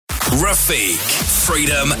Rafiq,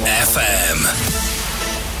 Freedom FM.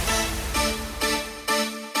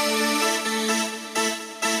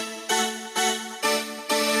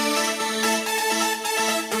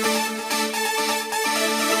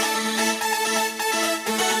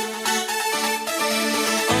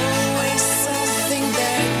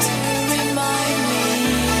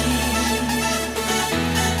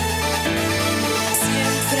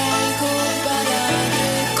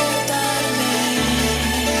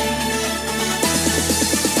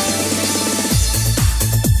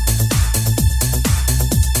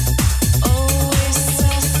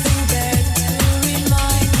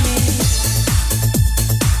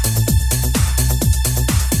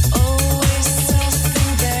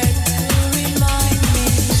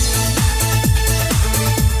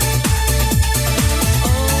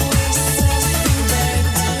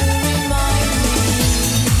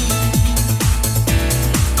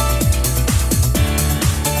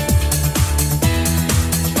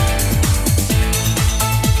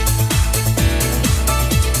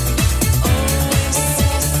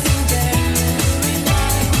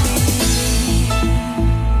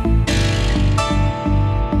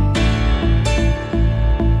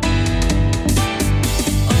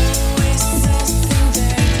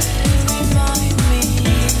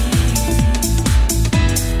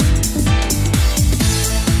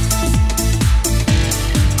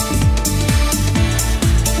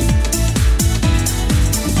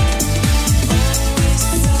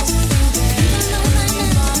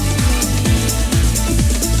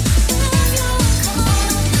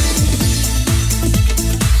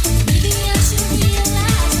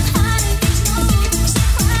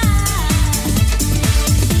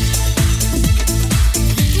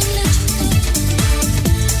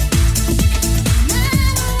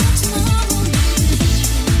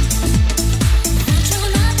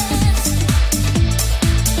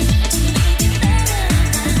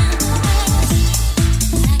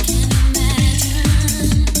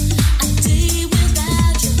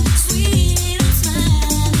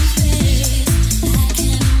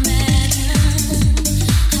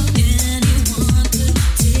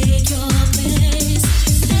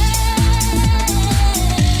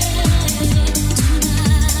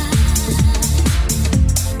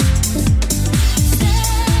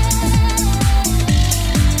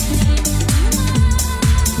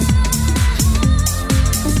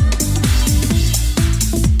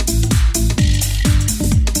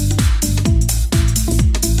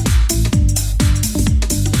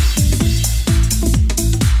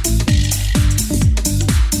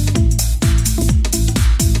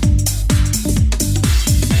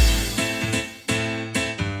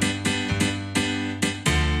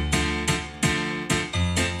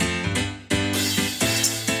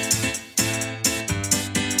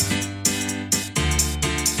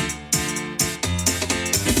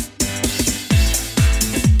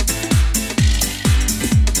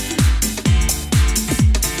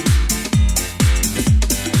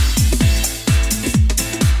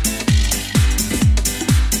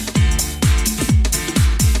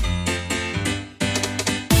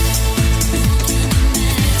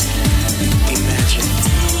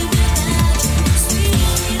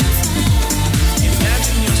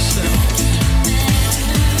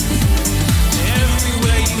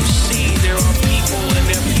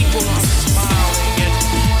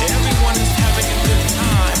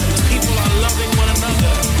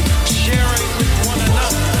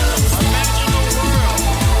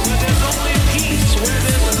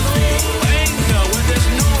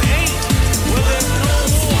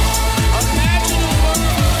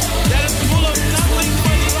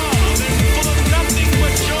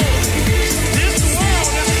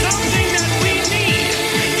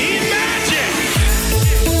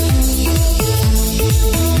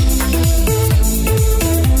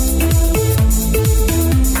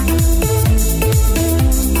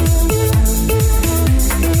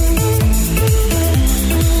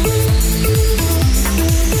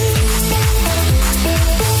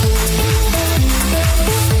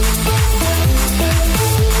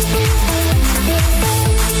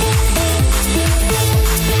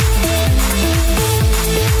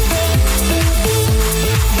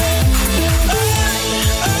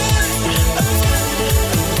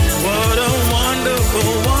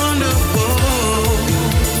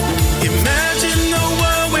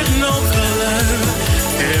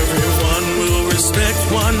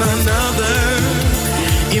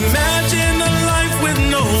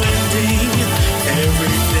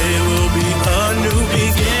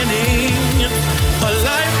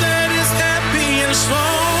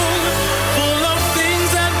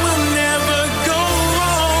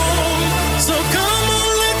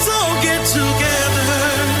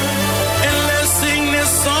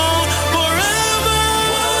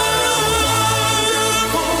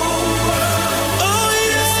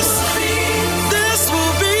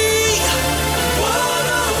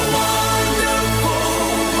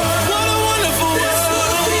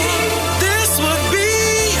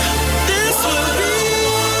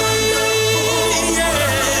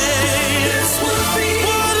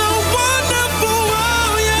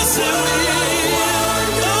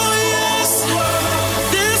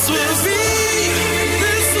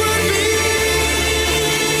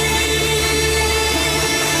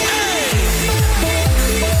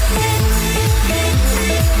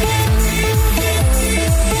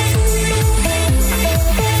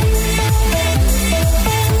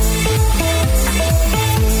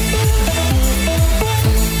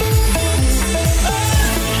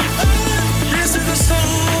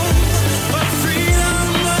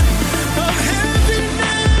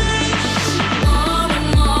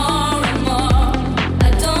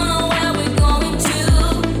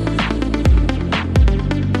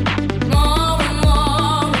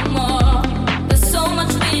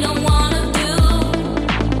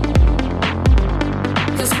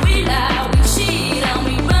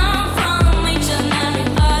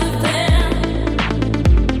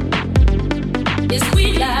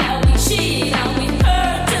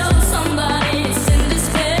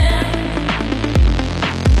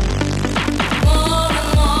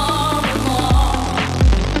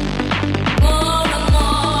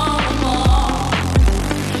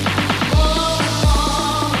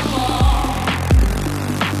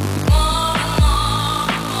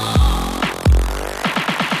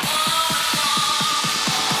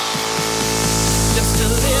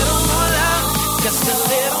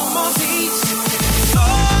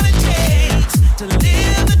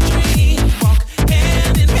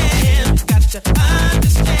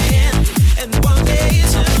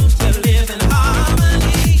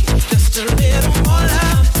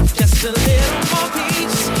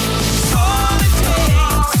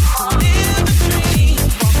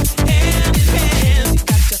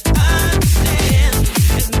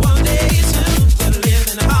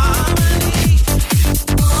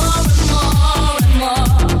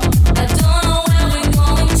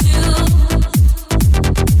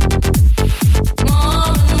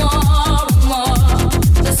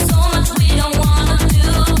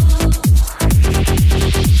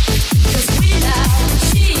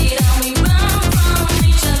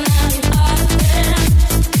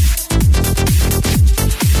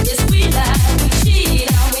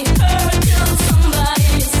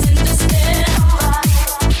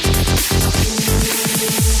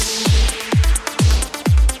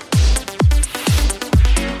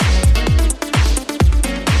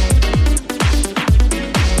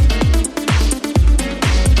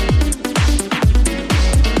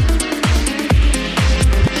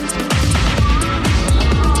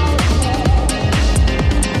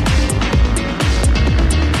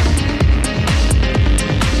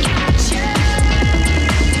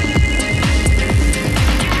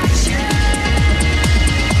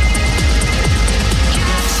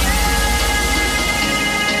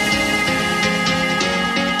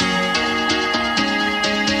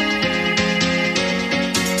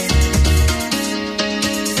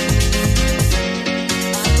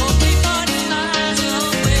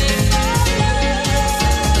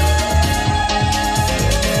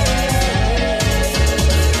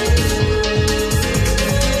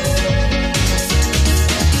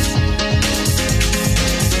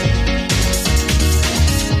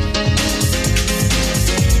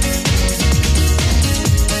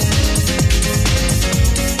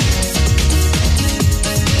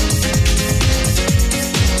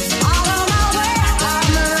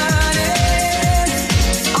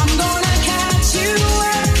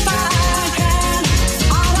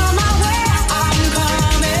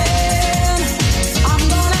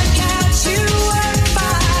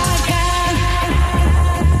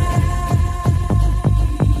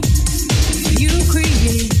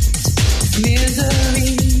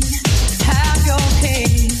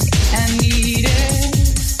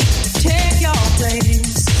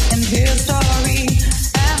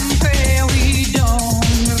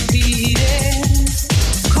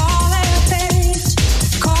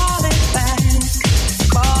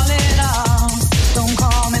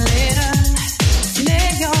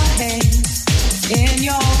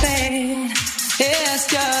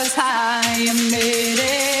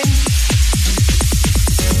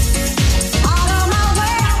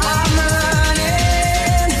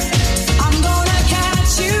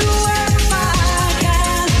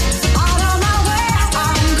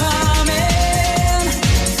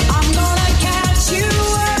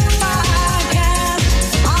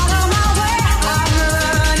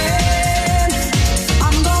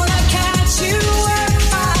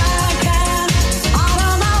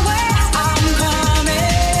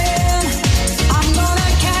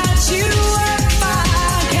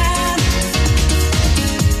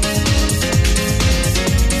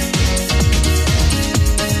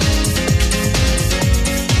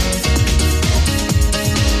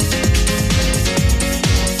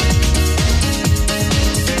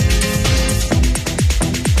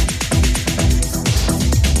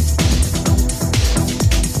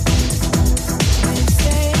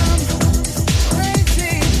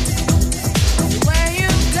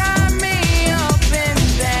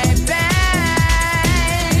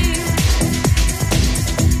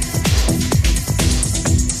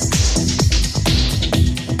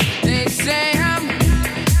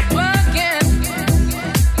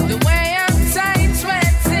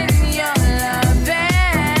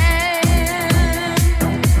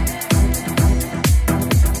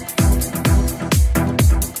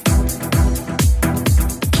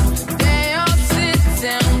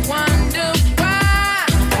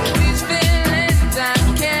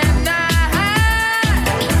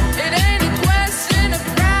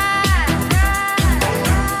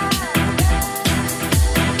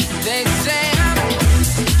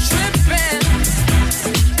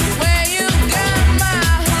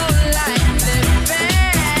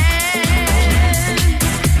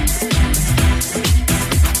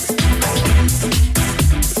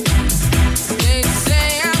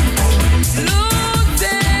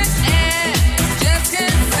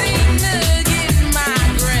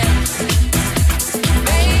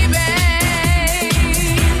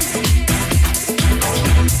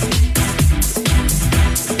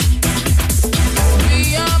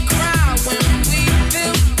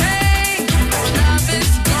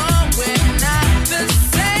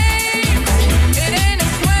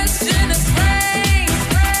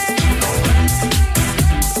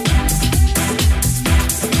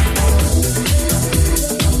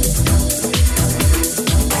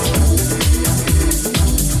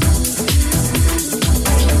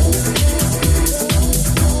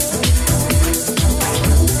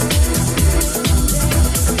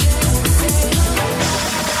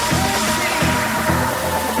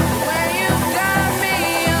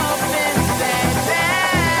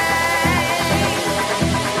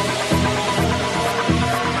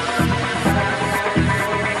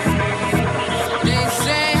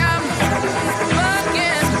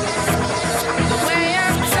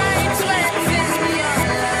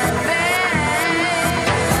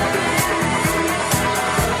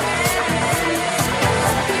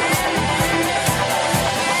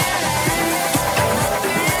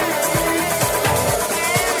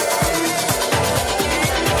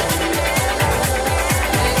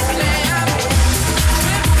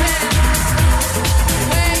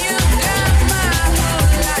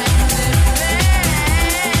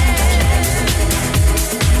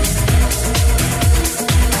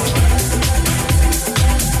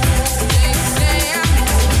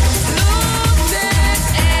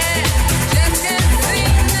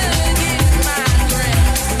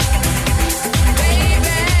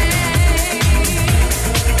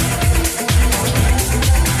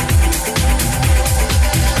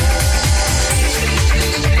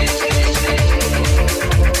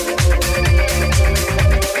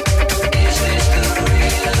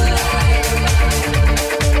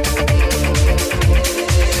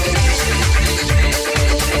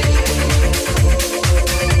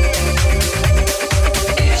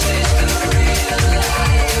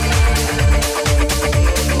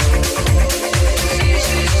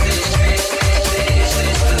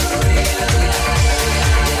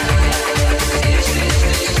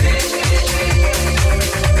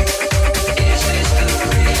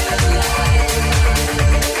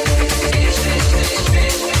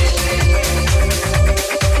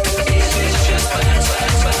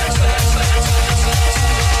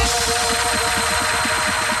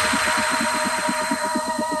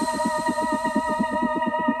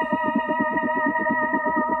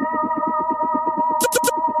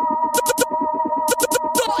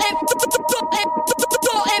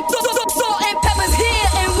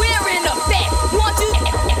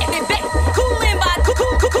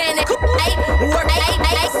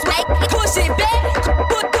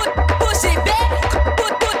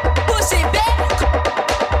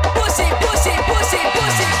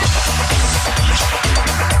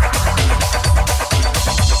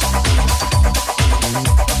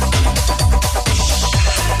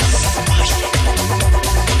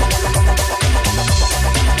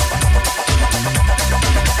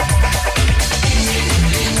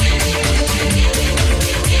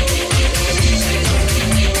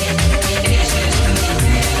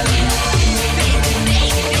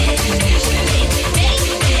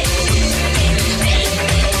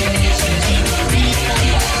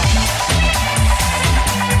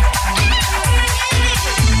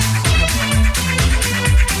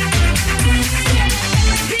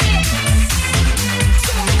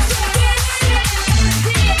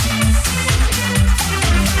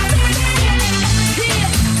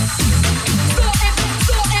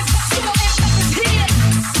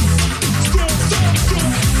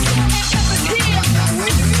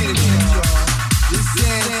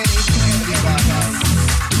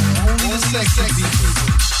 sexy people.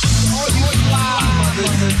 All you wild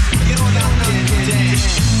mothers, get on out there and dance.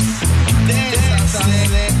 Dance outside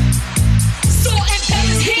there. Salt and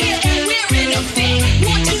pepper's here and we're in effect.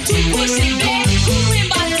 Want you to push it back. Cooling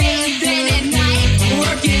by day, then at night.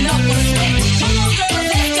 Working up a sweat. Come on, girl,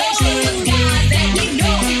 let's go. Show the guys that we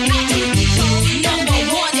know how to become number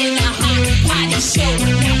one in the hot body show.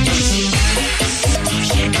 Now push it.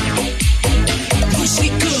 Push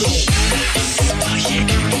it good. Push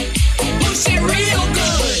it real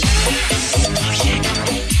good. Push it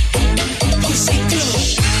good. Push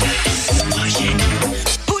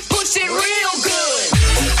it real good.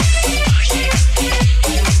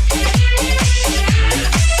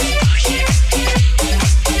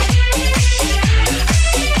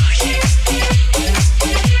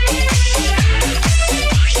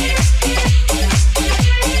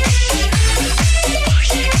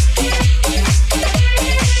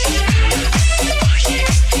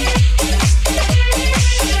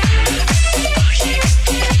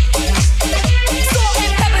 Salt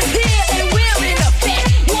and pepper's here and we're in effect.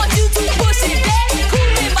 Want you to push it back.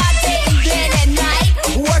 Cooling by day, then at night.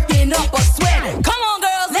 Working up a sweat. Come on,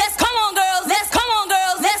 girls, let's come on, girls, let's come on,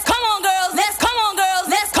 girls, let's come on, girls, let's come on, girls,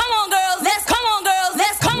 let's come on, girls, let's come on, girls,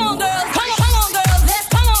 let's come on, girls, come on, girls,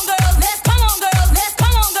 let's come on, girls, let's come on, girls, let's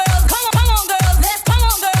come on, girls, come on, girls, let's come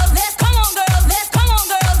on, girls, let's come on, girls, let's come on,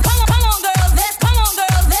 girls, come on, girls, let's come on,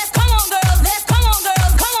 girls, let's come on, girls, let's come on,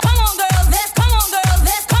 girls, come on, girls, let's come on, girls,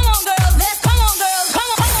 let's come on, girls, let's come on, girls,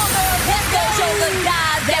 come on, girls, let's go show the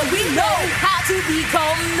guys that we know how to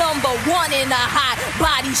become number one in a hot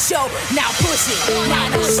body show. Now push it. Now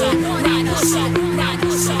push it. Now push it. Now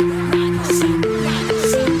push it. Now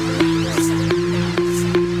push it.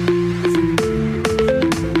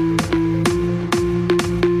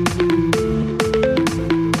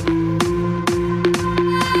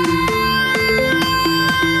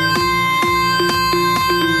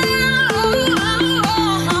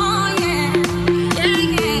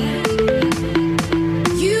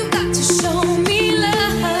 You've got to show me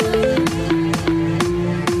love.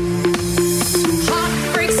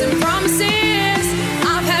 Heartbreaks and promises.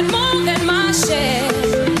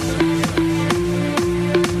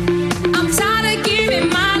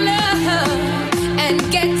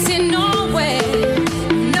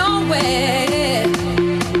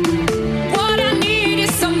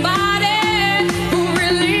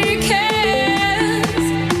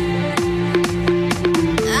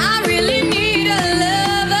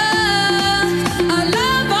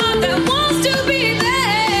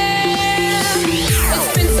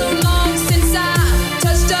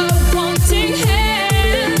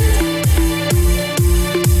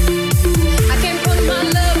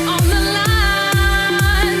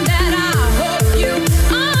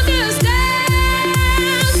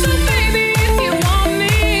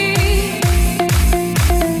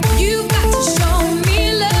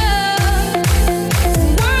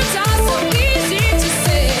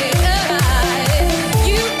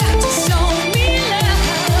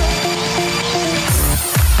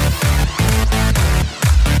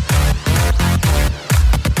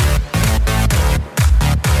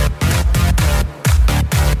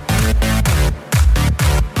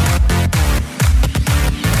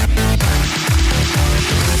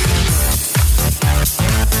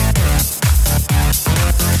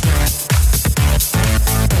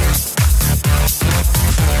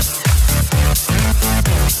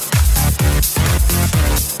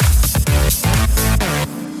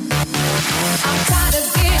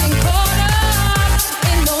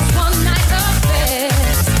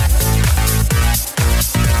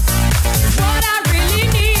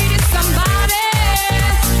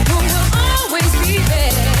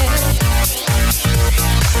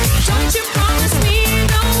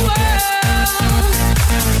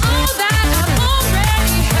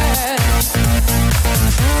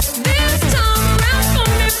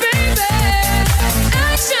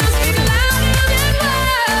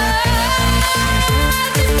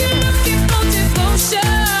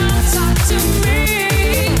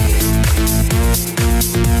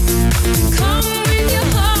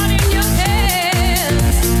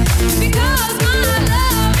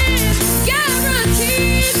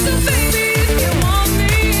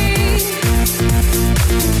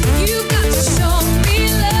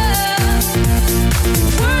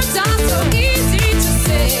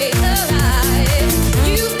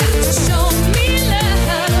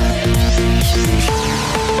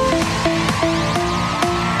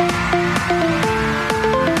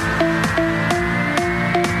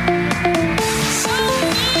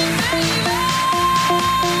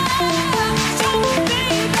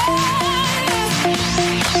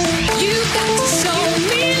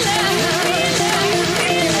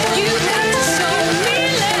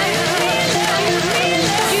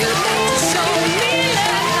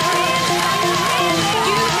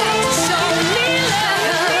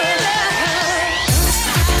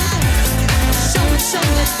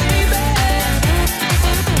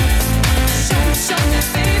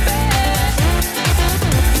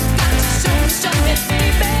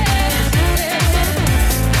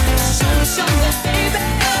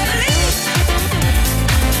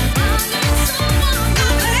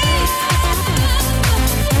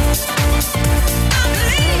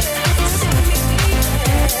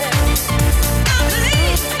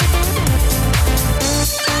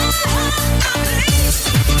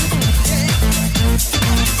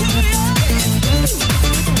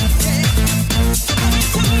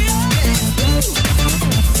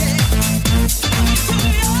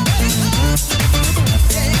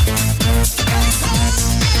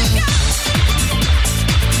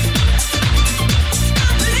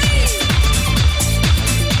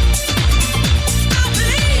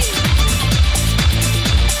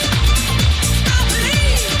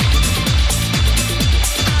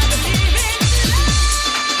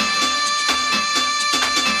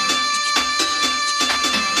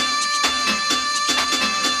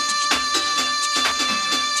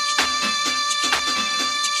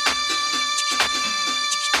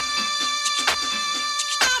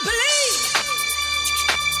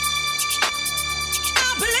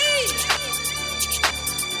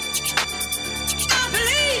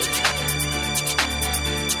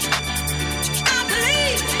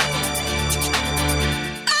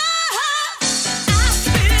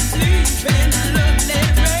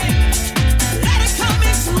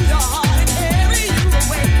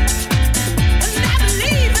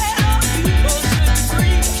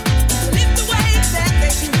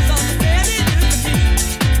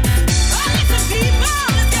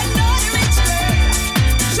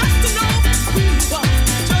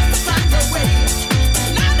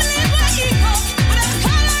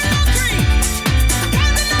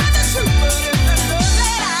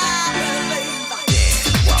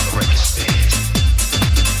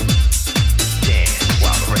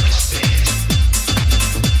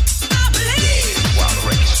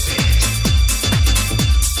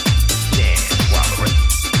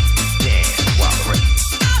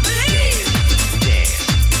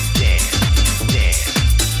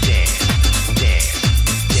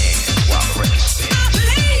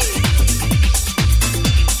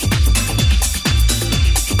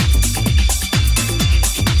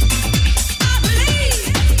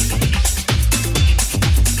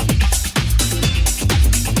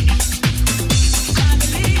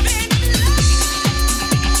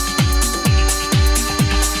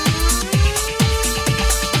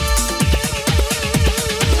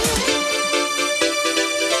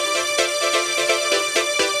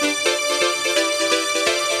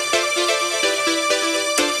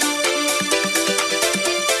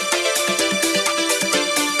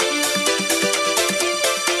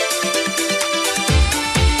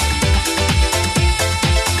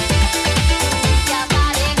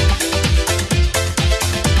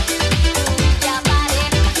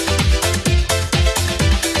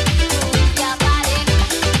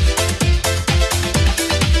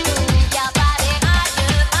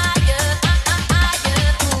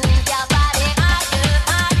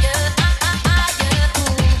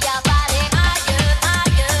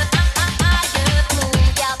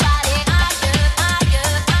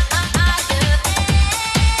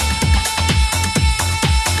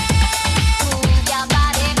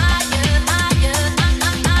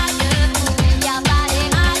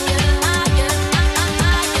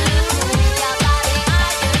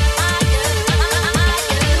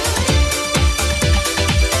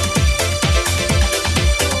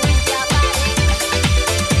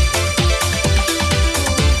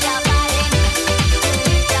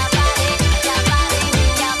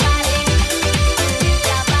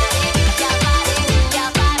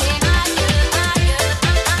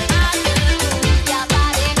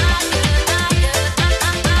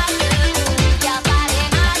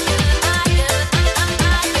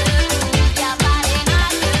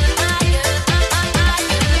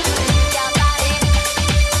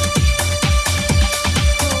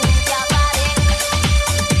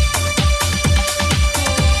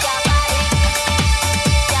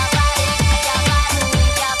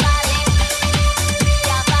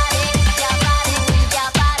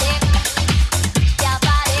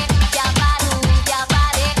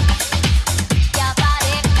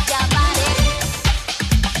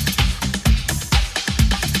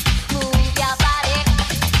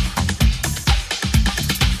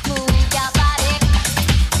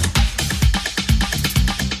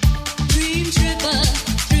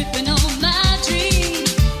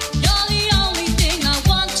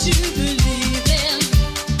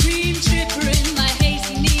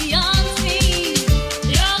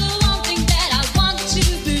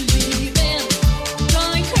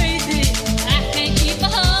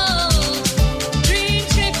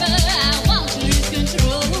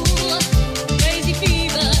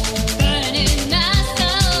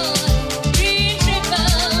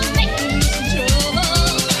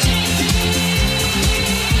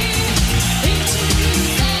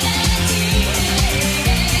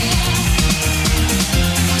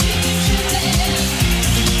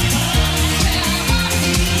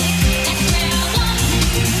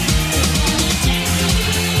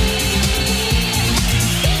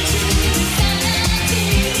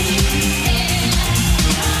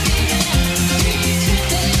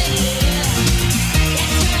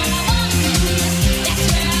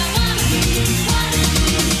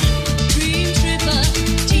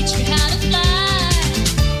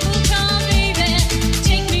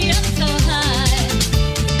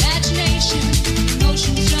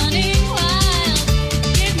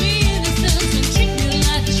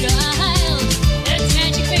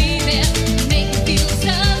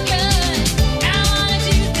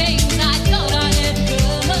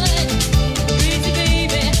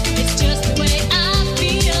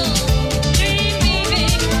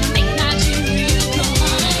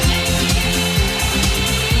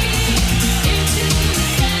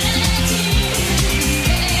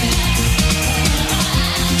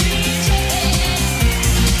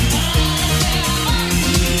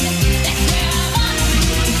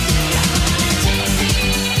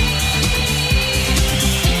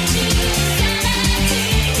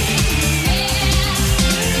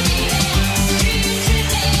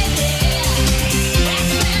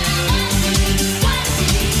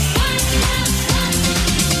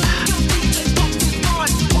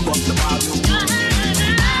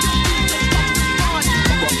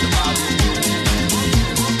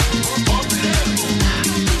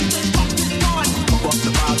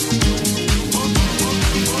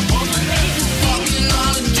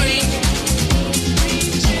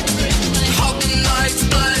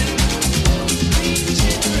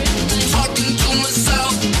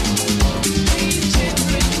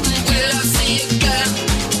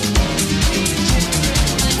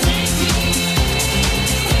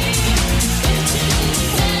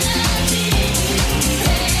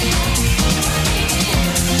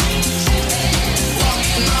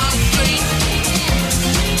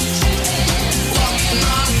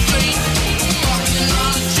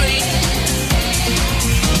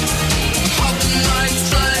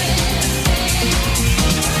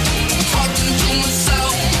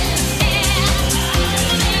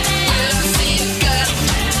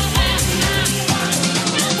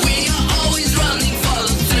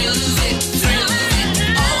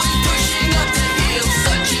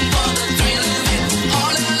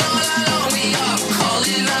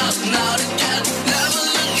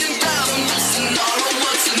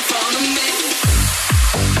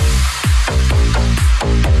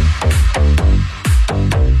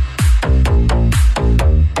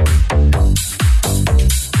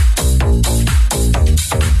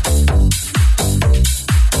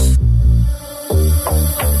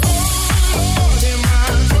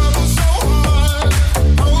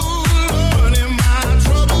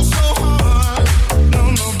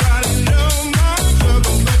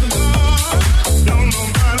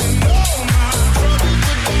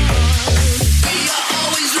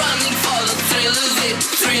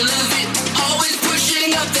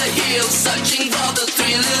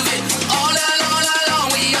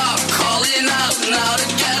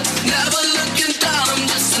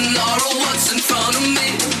 in front of me.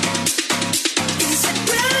 Is it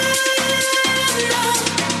real love?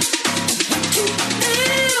 What you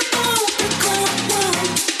feel won't become one.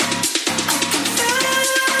 I can feel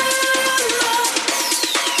love.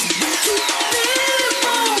 What you feel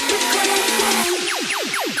won't become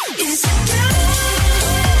one. Is it real?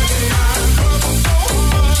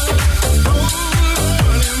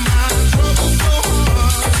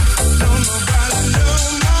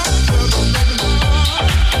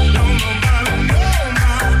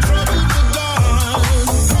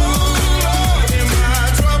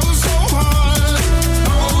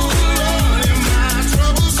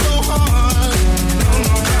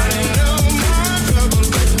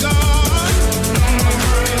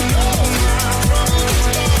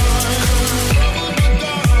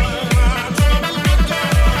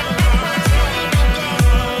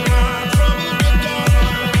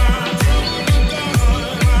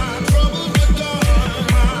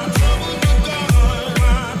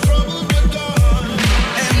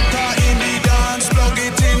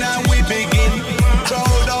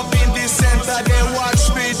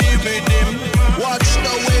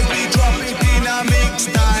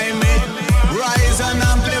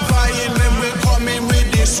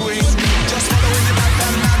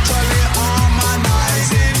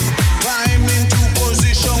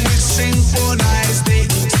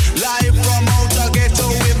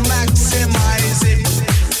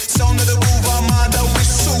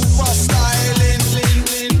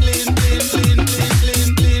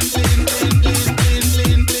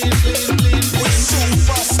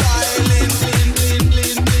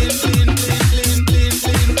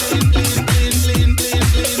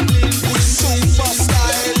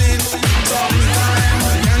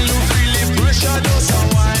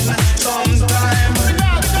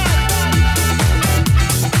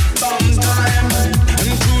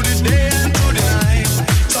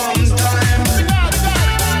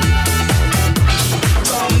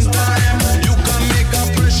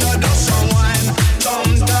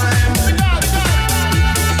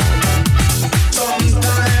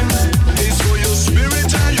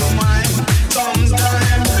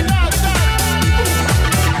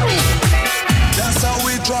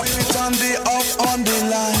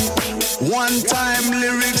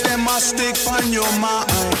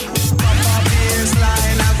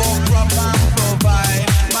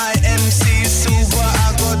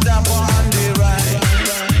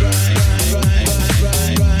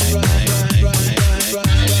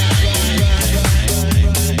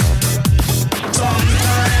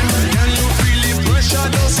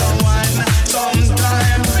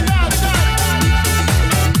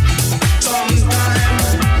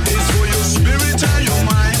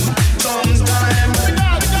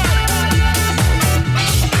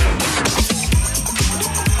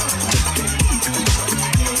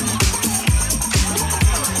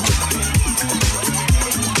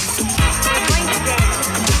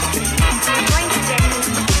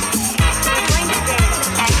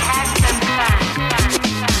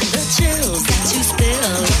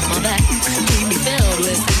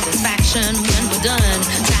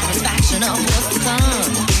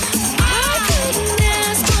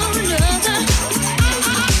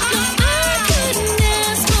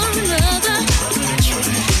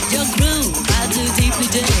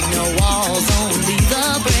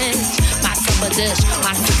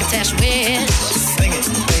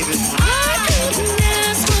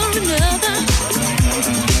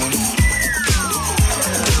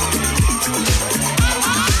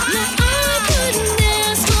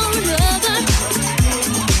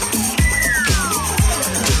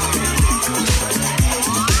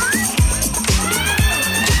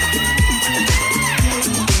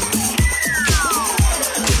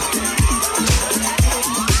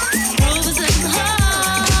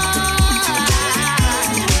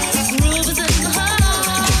 Groove is in the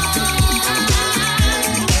heart.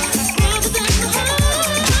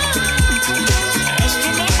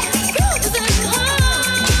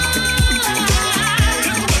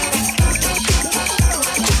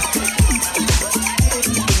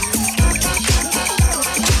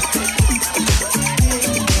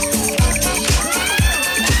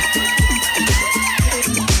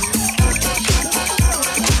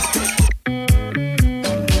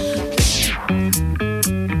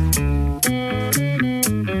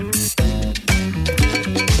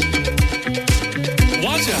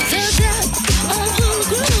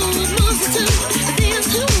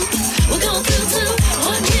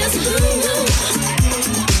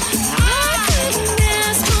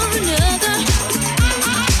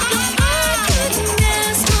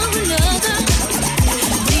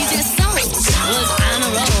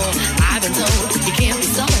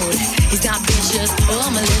 vicious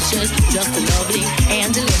or malicious, just lovely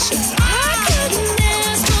and delicious. I couldn't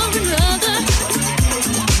ask for another.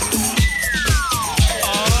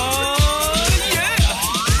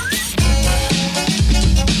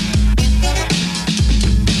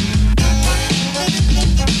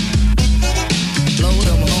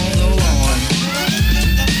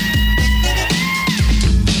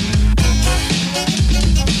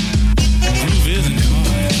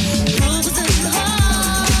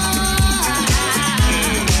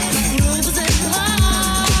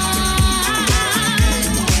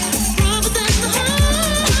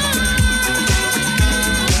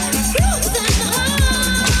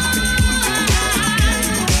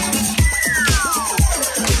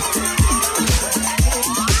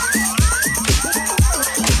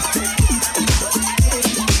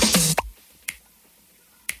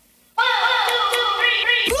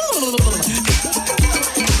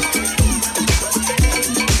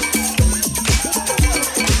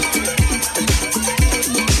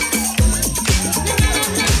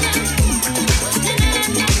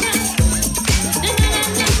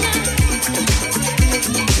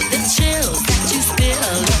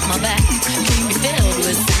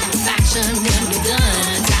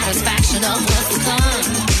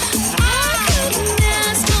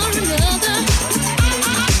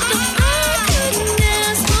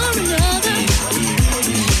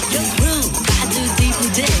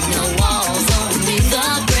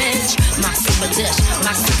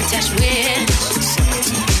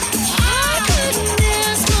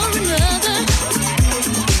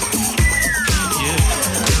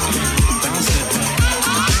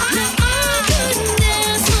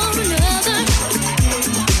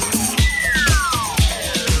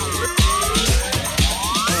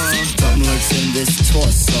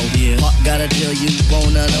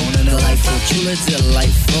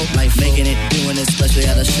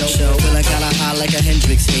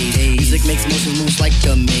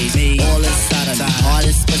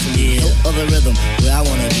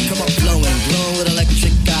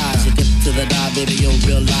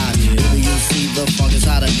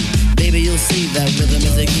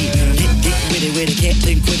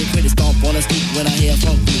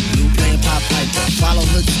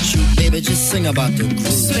 About the groove.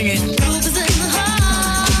 Sing it. Groove is in the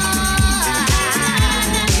heart.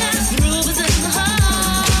 Groove is in the heart.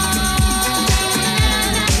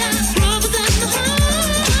 Groove is in the heart. Groove is in the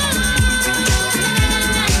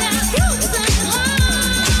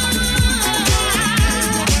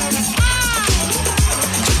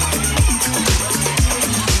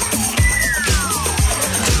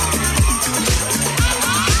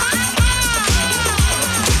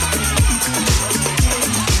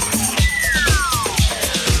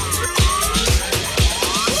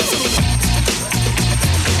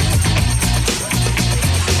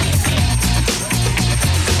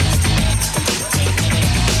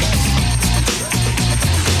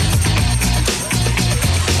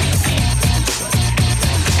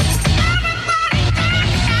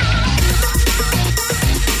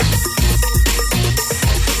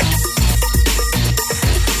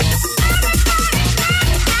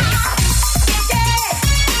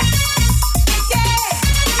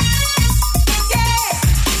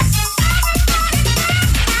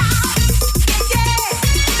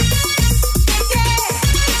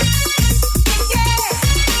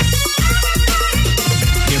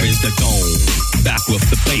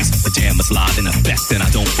and I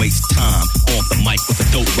don't waste time. On the mic with a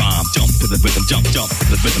dope rhyme. Jump to the rhythm, jump to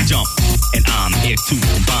the rhythm, jump. And I'm here to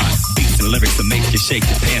combine beats and lyrics to make you shake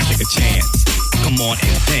your pants, take a chance. Come on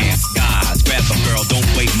and dance, guys. Grab a girl, don't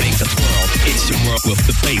wait, make a twirl. It's your world with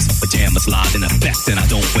the bass. Pajamas live in effect, and I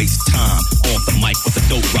don't waste time. On the mic with a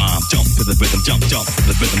dope rhyme. Jump to the rhythm, jump to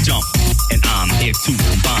the rhythm, jump. And I'm here to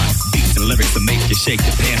combine beats and lyrics to make you shake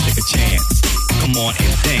your pants, take a chance. Come on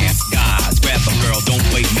and dance, guys. Grab a girl, don't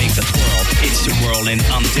wait, make a twirl. It's your world and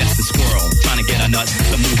I'm just a squirrel. Trying to get a nut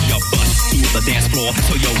to move your butt to the dance floor.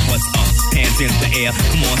 So yo, what's up? Hands in the air.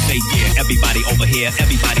 Come on, say yeah. Everybody over here,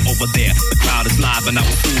 everybody over there. The crowd is live and I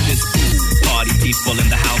will do this cool. Party people in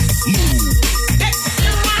the house, move. Let's do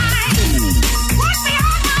right. Move. What's the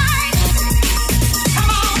all right? Come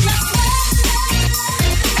on, let's go.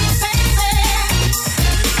 Baby,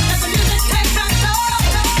 let the music take control.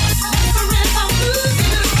 Let the rhythm move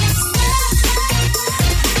you.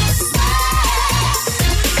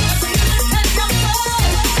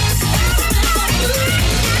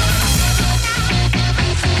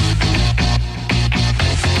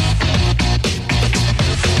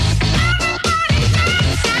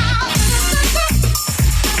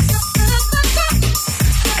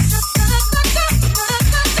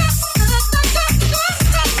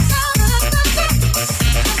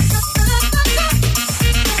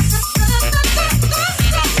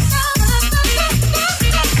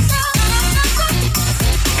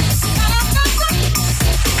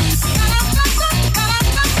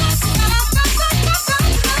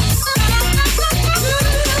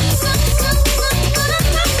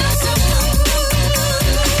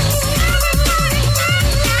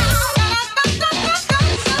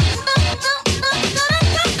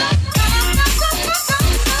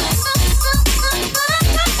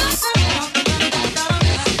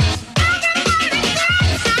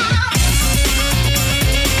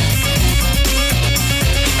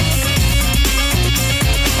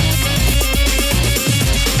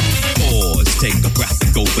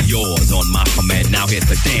 go for yours on my command. Now hit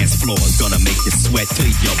the dance floor, gonna make you sweat till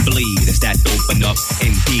you bleed. It's that open up,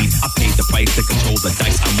 indeed. I paid the price to control the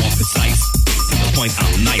dice. I'm more precise. To the point,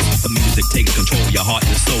 I'm nice. The music takes control. Your heart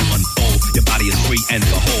and soul unfold. Your body is free and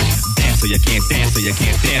the whole. Dance so you can't dance, so you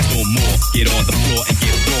can't dance no more. Get on the floor and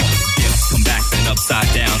get raw. Dip, come back and upside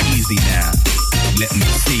down, easy now. Let me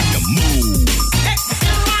see you move.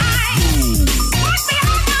 Move.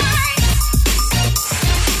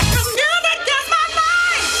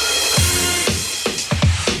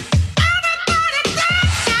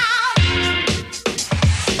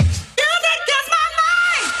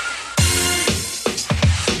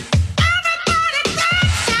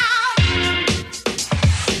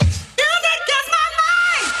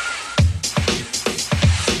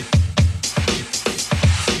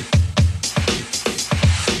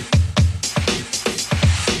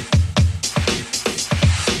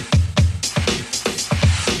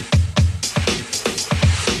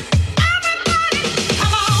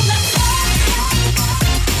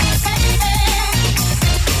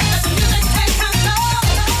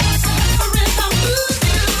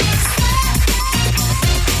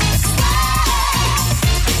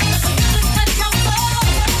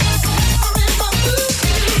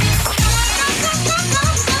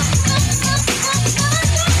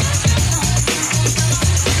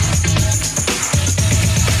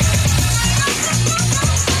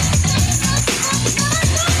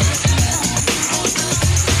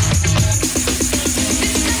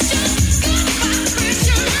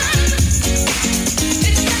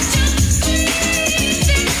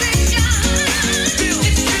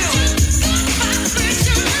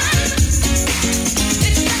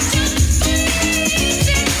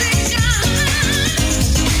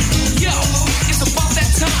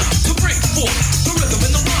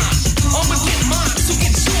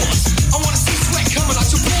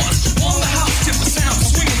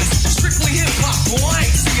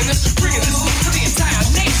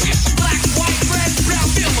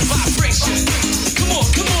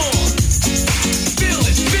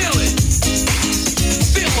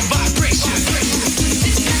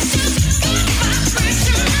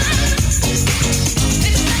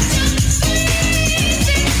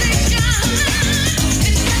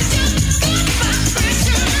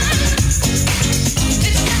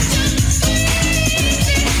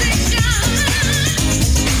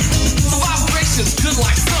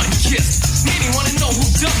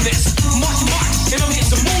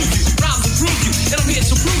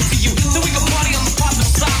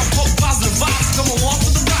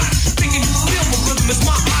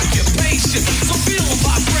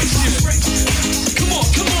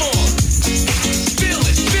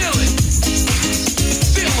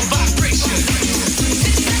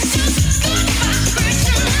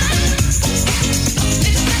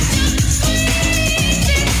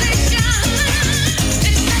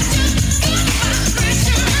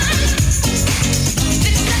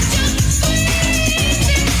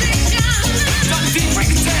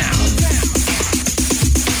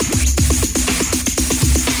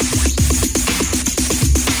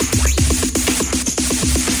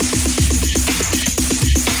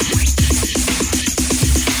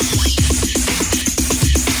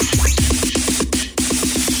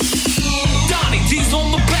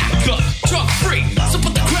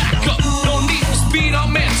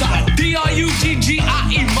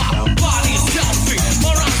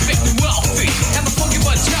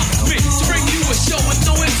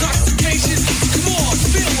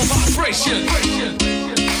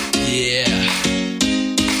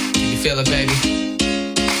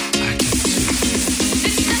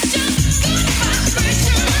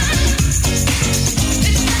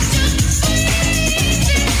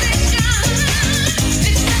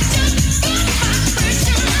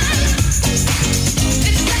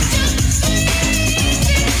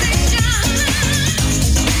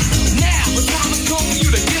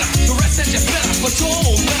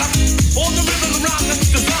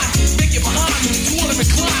 Make it behind you, you wanna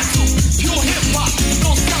recline to pure hip hop,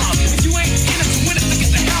 don't stop. If you ain't in it,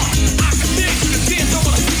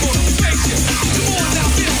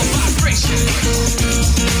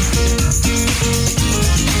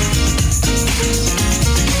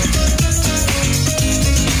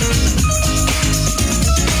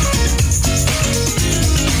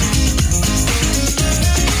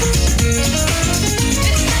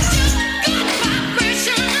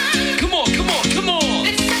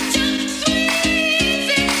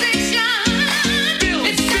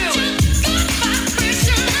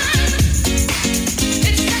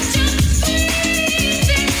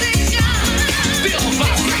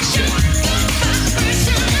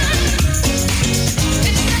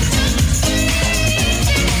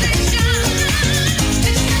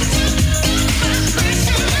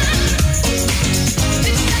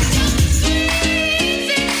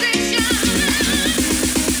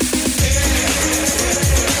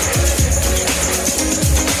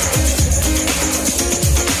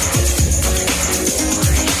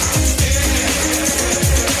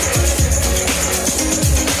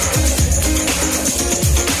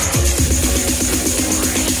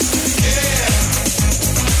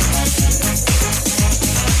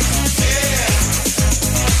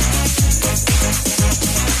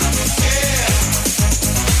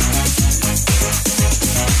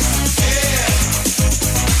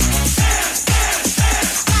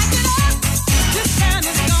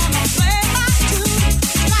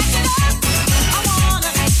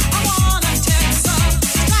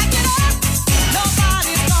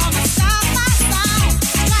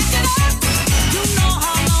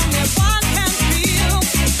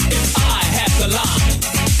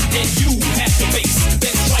 and you have the bass.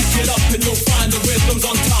 Then strike it up and you'll find the rhythms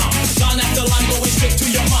on time. Line after line going straight to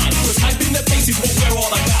your mind. Cause hyping the bass is what we're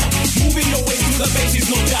all about. Moving your way through the bass is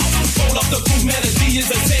no doubt. Roll up the groove, melody is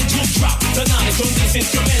essential. Drop the knowledge on this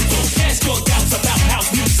instrumental. Cast your doubts about house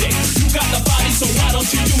music. You got the body, so why don't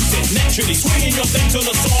you use it? Naturally swinging your thing to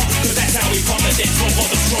the song. Cause that's how we come the dance floor for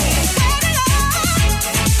the strong.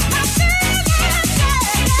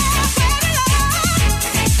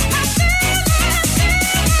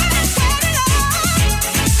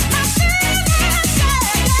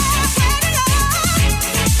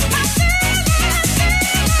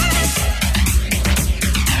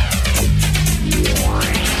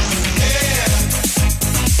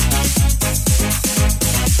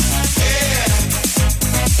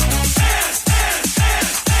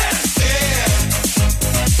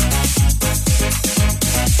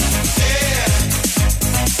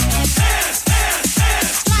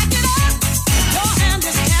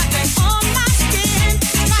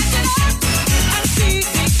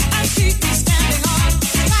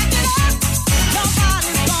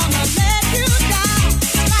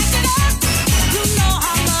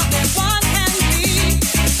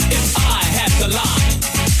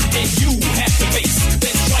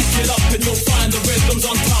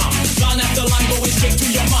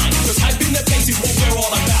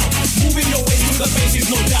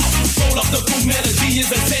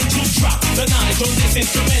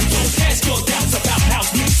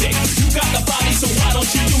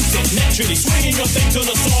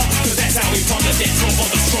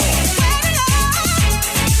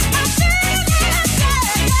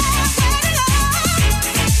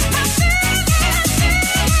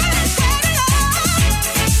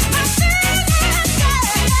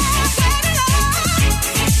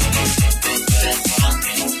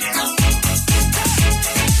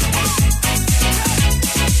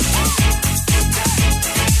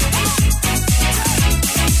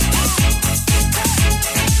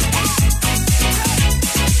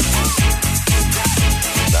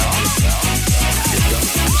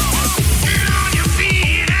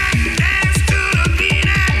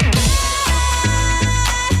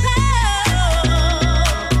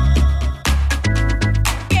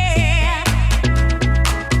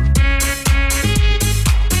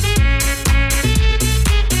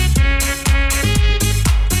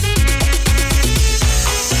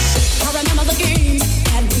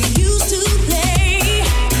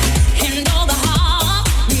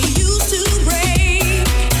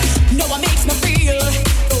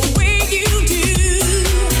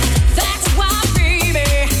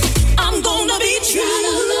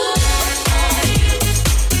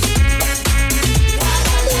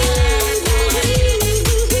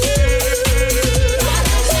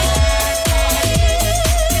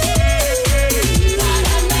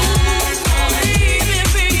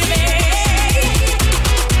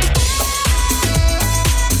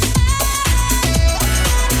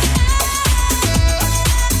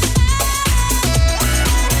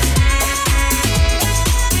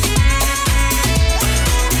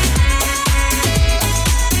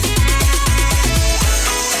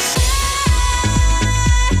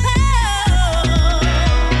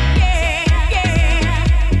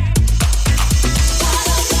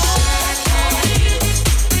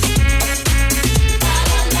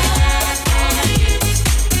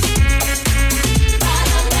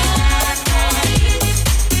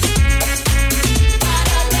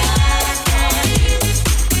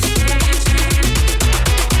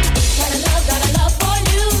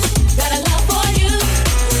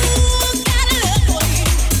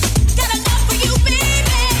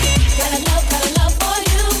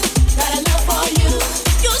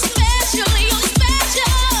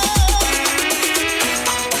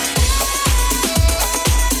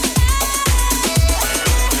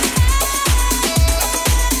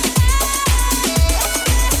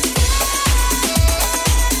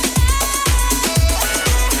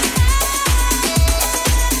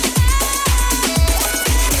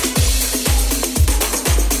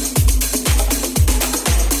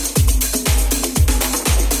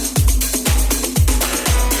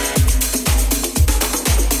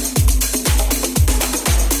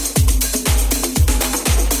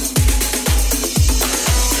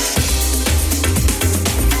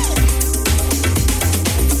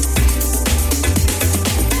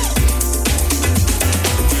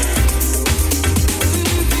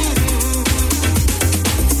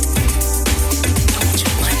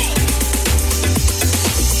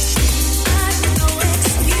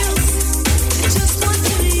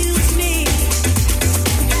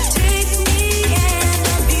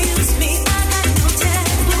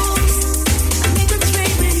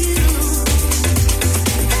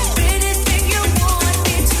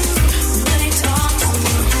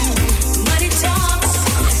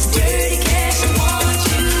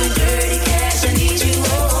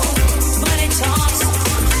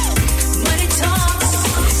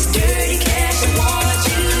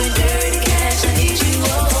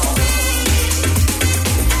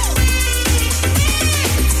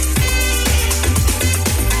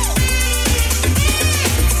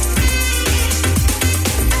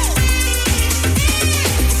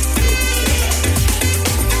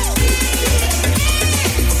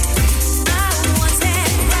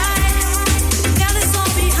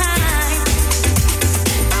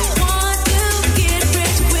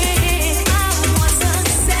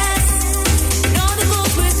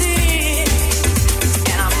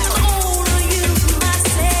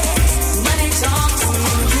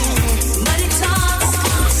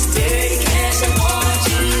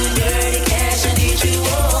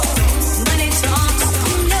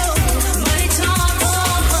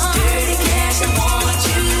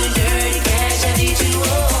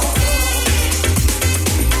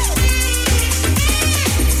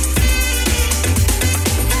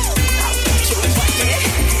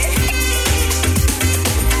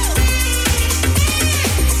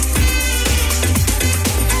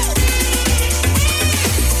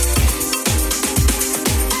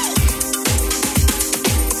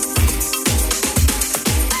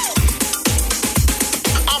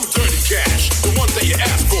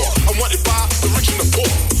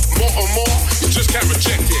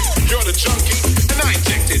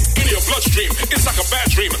 bad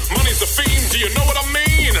dream. Money's the fiend, do you know what I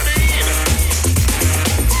mean?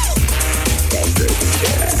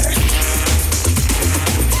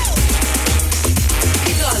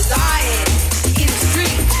 People are lying in the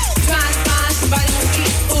street, trying to find somebody on the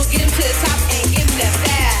street who'll get them to the top and give them that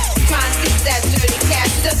fast. Trying to get that dirty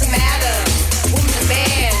cash, it doesn't matter. Woman or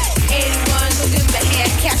man, anyone who'll give them a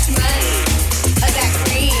hand, cash money, or that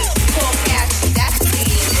green, cold cash, that's green.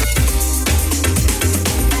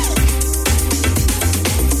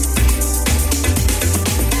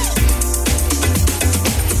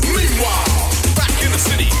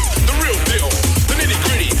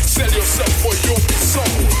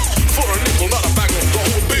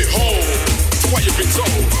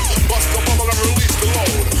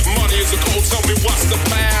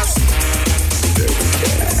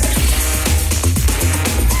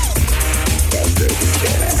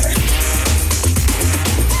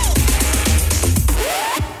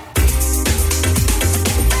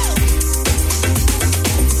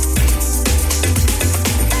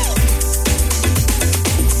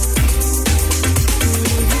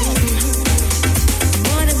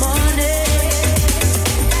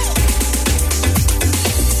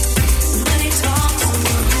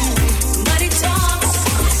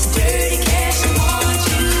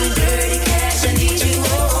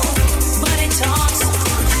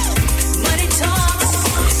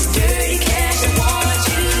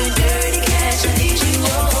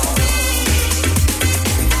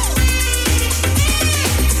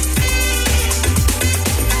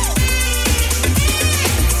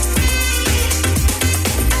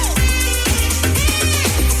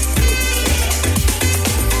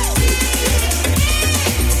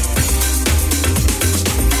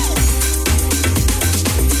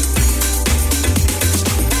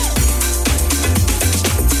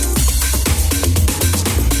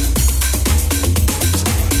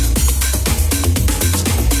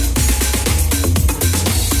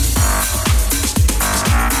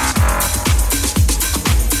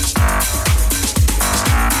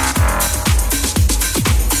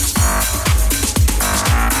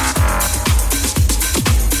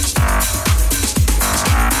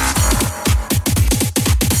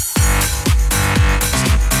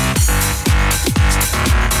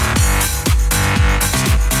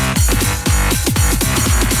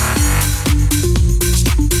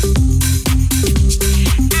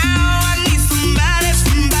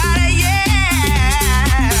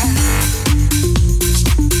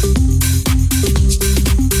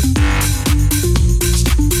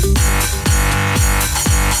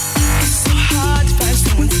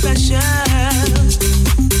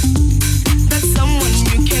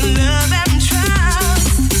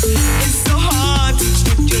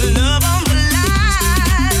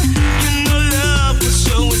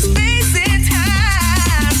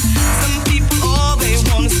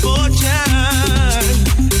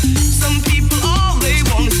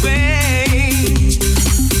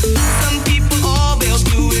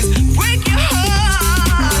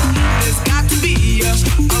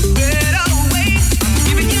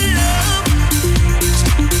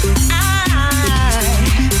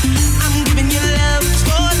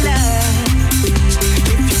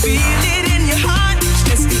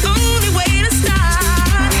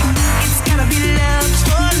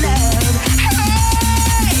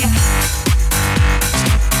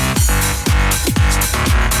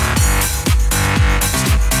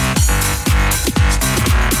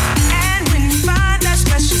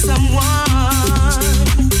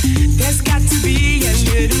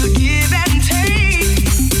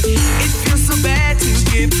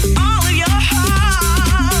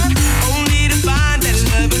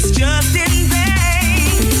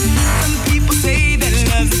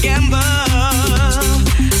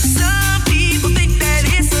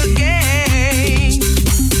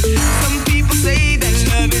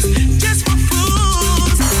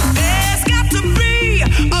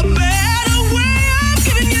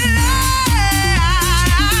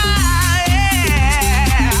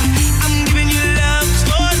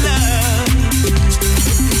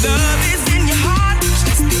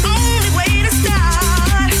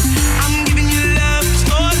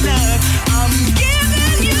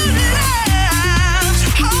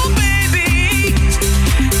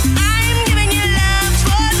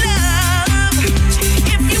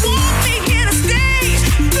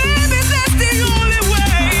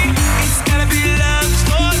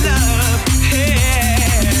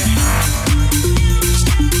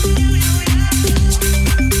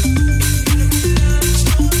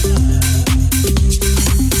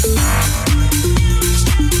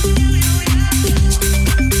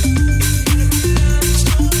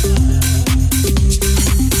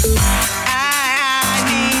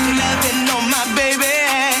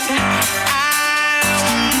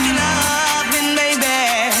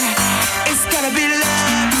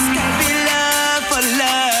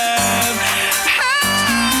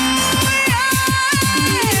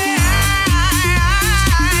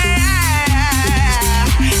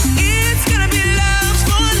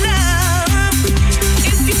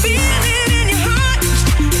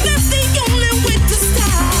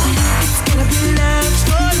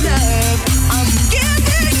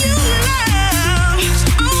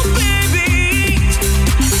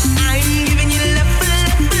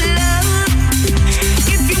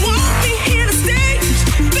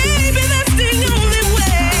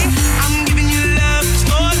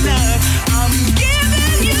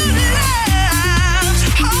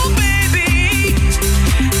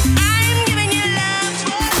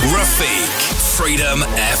 Freedom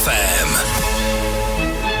FM.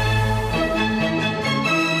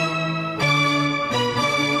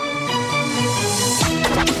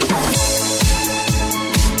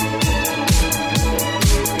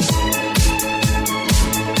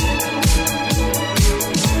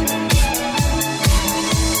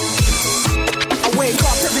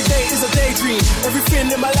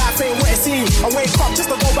 Everything in my life ain't what it seems. I wake up just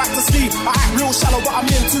to go back to sleep. I act real shallow, but I'm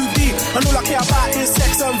in too deep. And all I care about is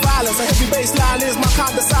sex and violence. A heavy bass line is my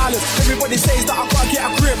kind of silence. Everybody says that I gotta get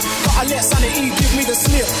a grip, but I let sanity give me the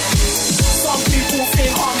slip. Some people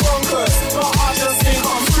think I'm bonkers, but I just think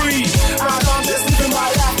I'm free. And I'm just living my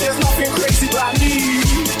life, there's nothing crazy about me.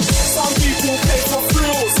 Some people pay for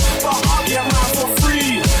thrills, but I get mine for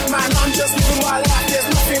free. Man, I'm just living my life, there's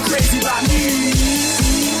nothing crazy about me.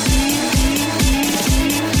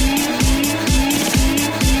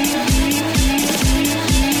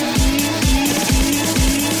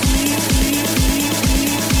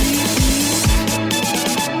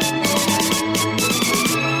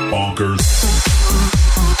 Bonkers.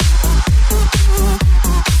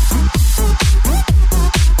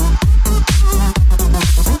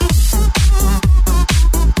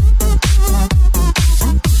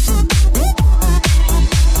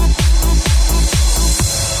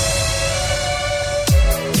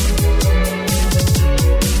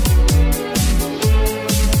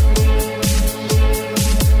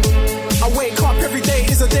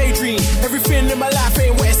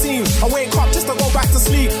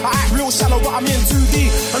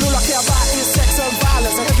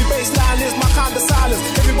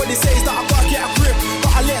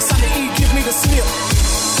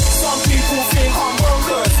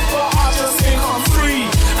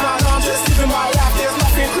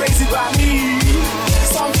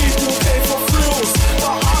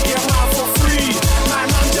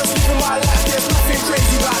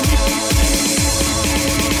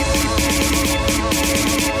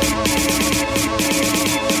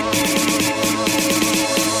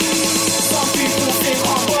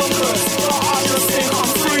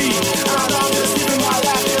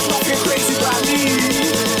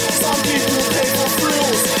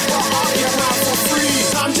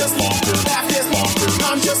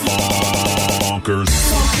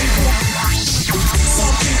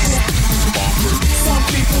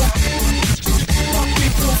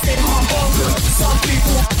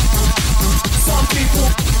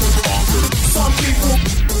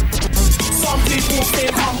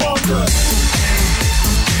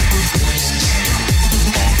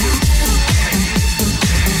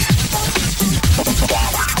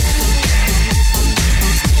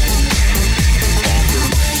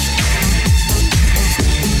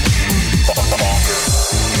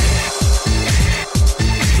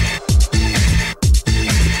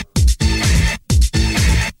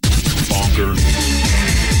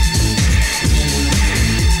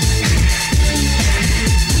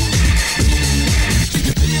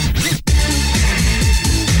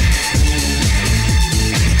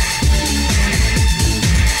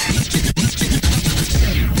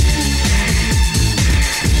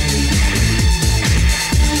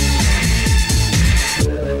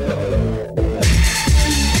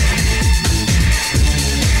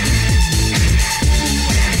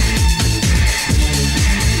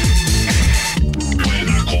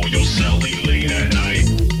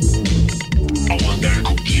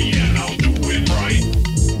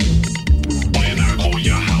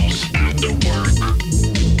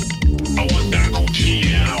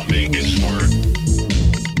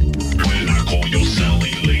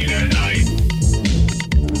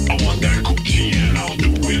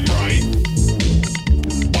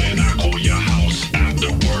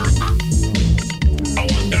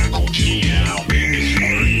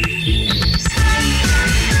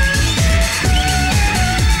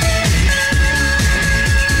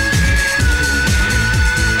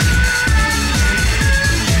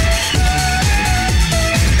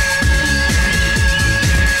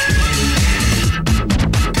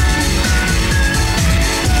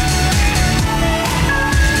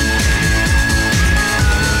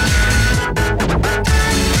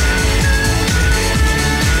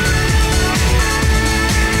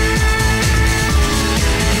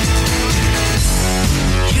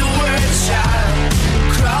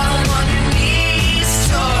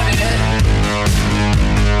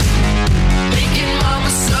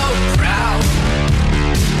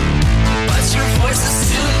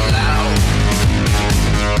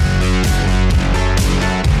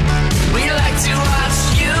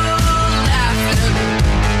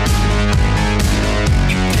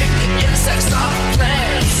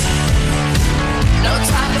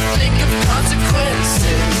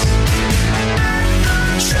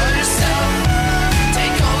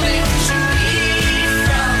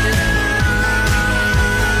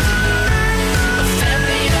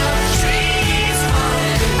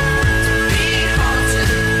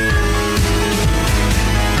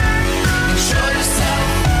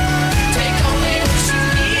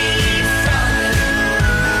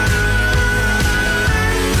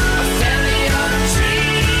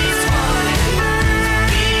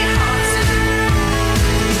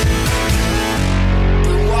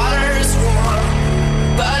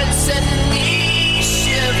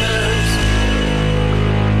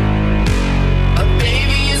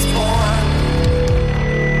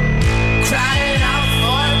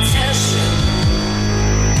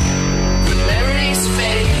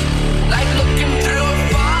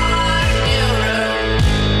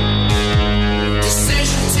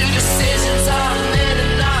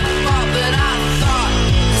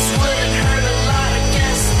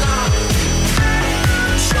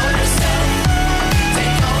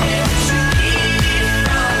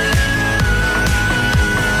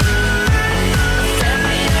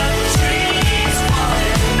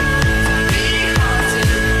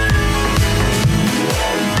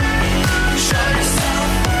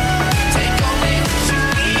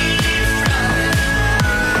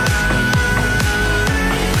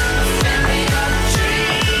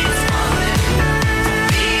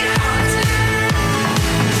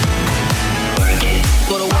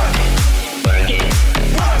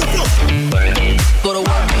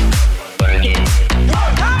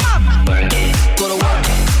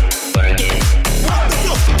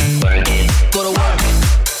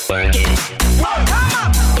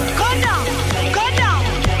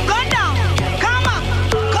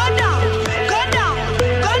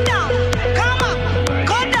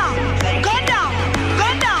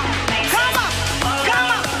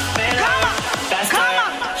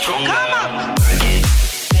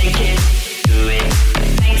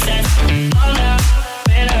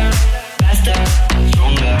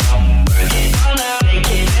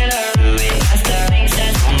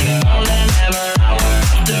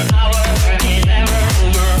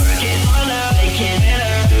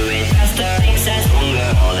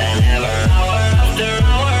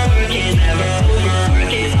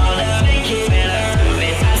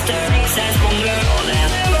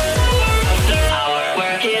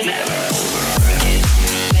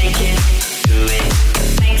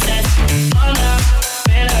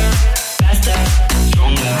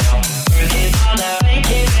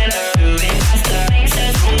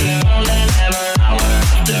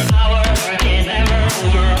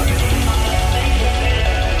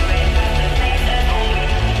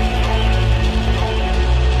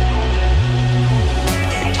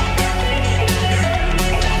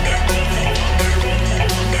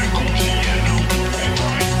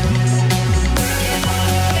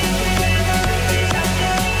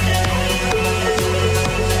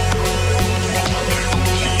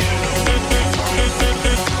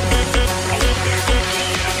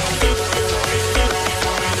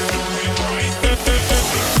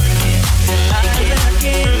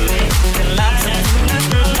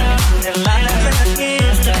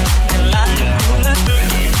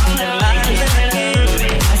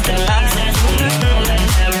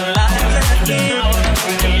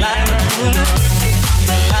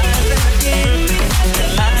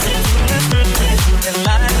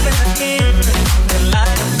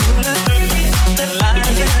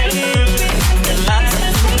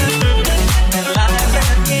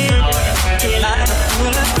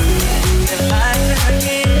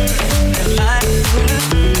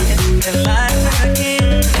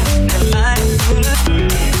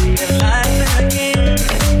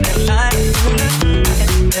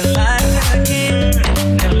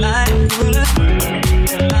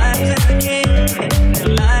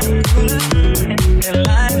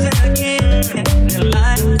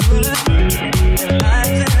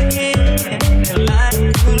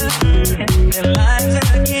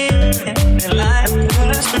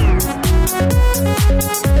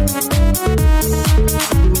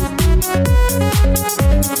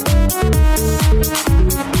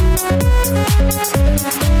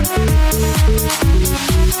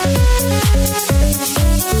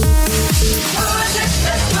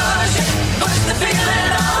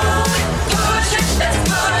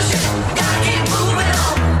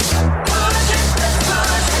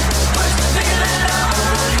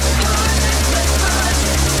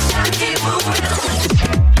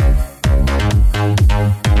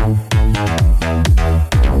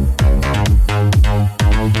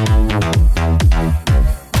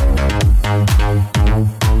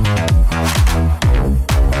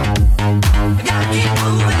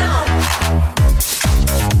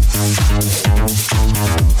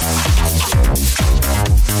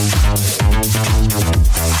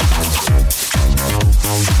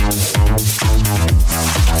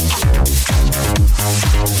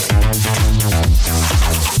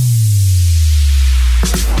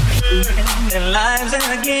 lives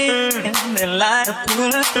again, and their lives are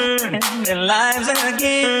full of, and their lives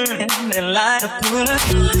again, and their lives are full of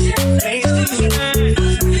face to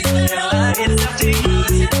their life is up to you,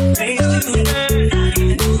 face to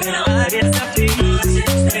their life is up to you,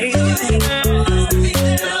 face to their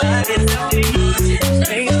life is up to you,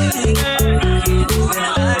 face to their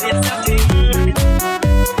life is up to you.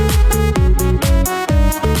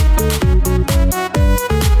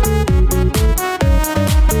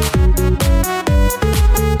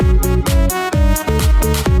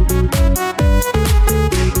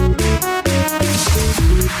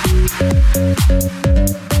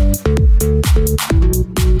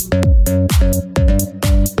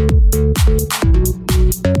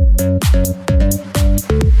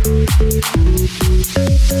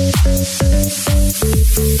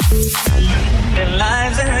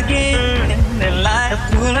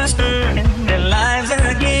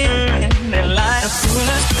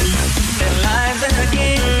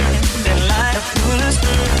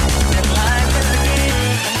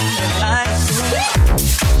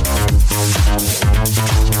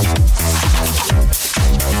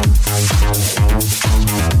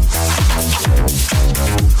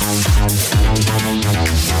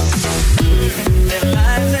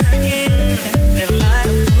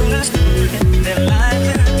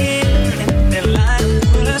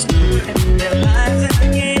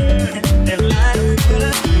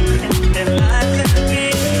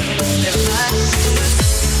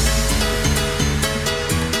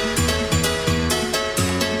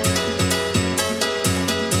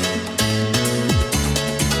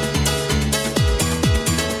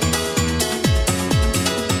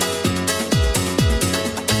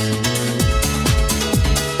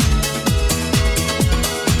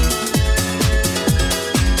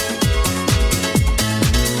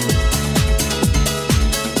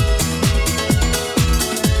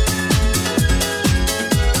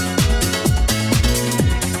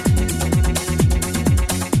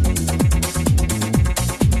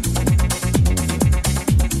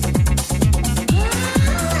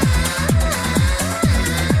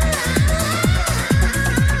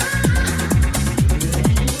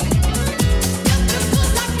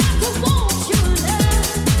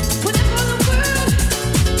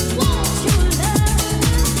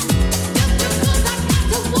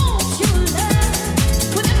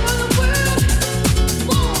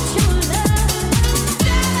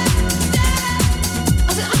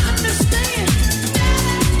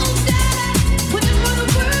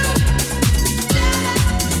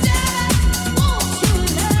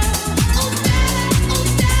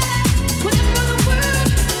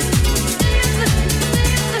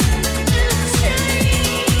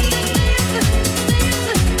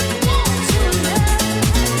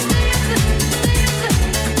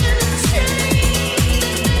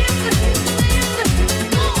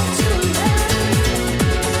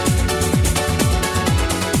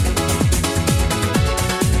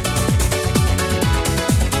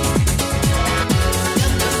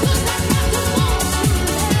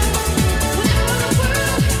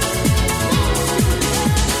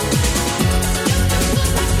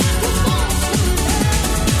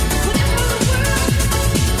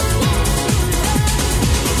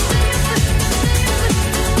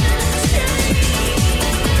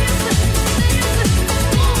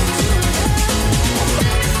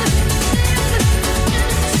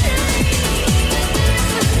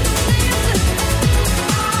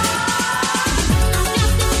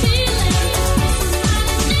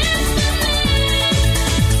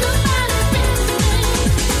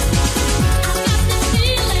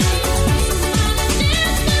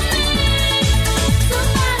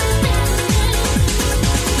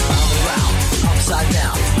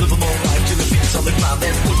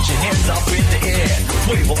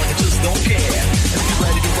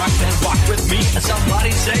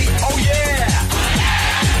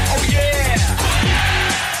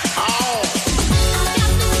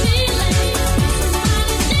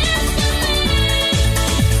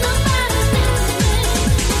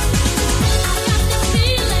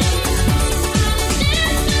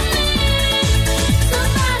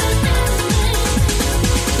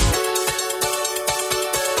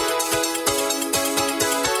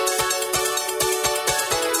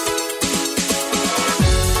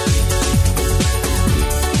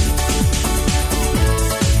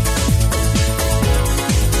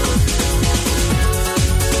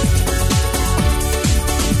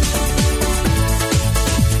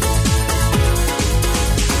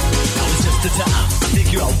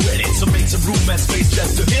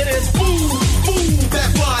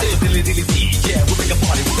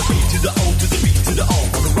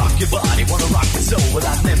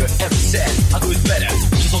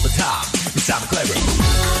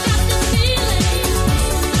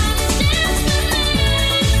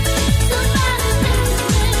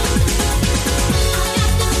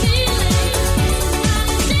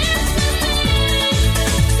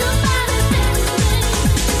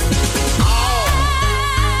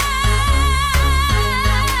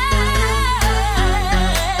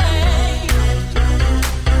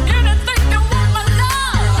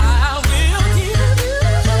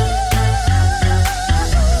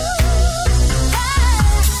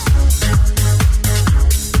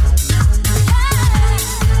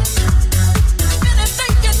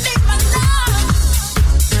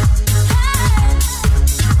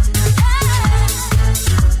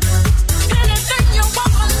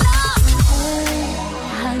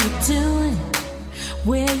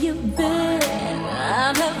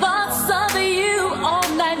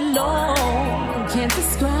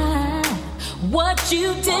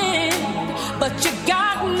 you did, but you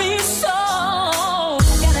got me so.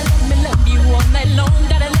 Gotta let me love you all night long.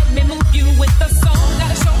 Gotta let me move you with the song.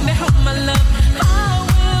 Gotta show me how my love I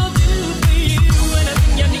will do for you.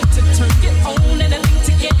 Anything you need to turn it on, anything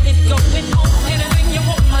to get it going on, anything you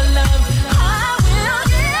want, my love, I will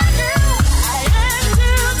give you right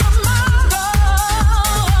until tomorrow.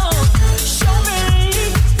 Show me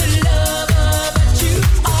the lover that you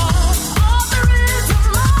are. Offer it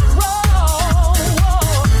tomorrow.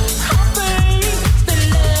 Offer the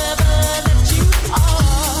lover that you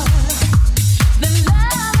are. The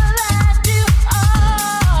lover that you are.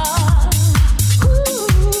 Ooh.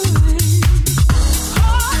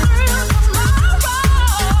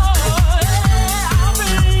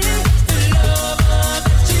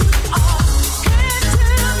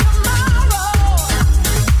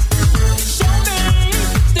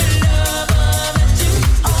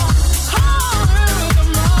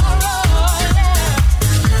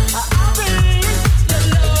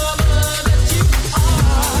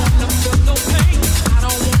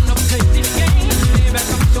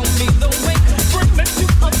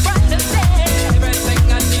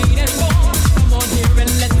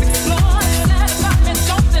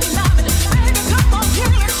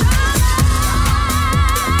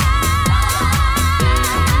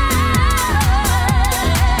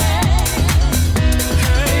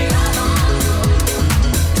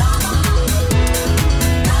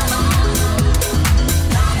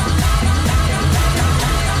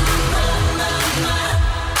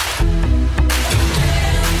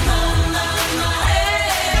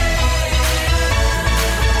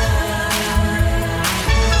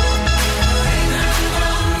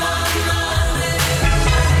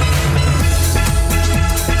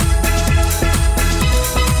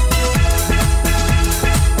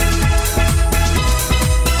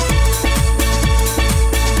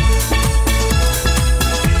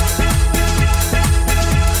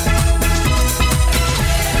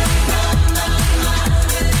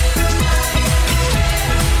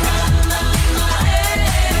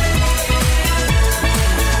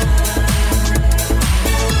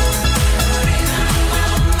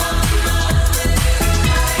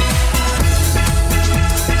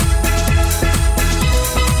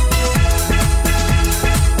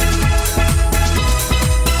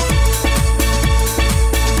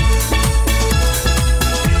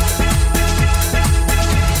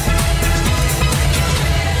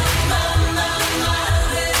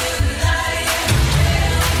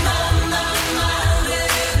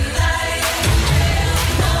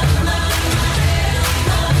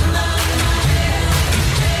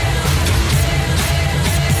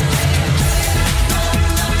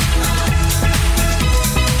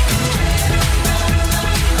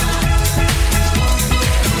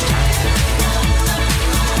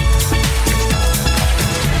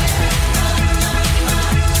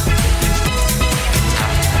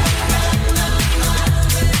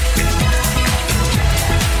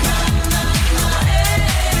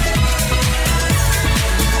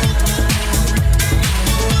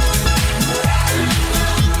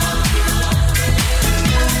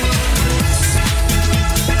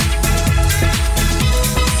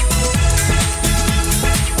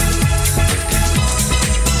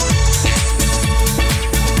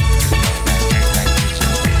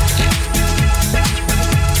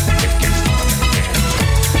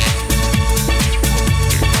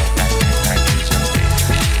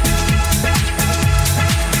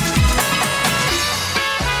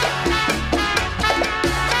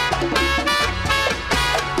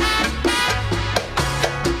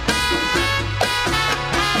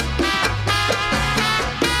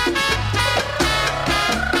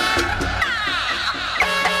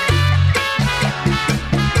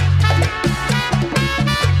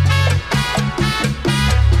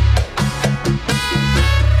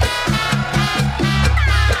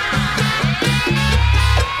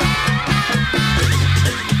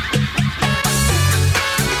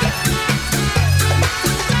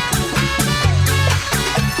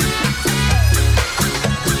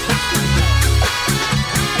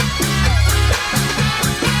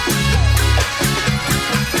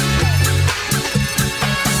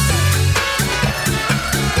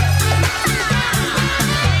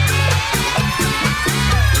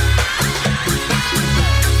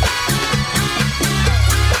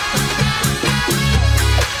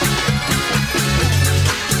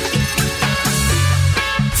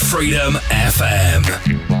 Freedom FM.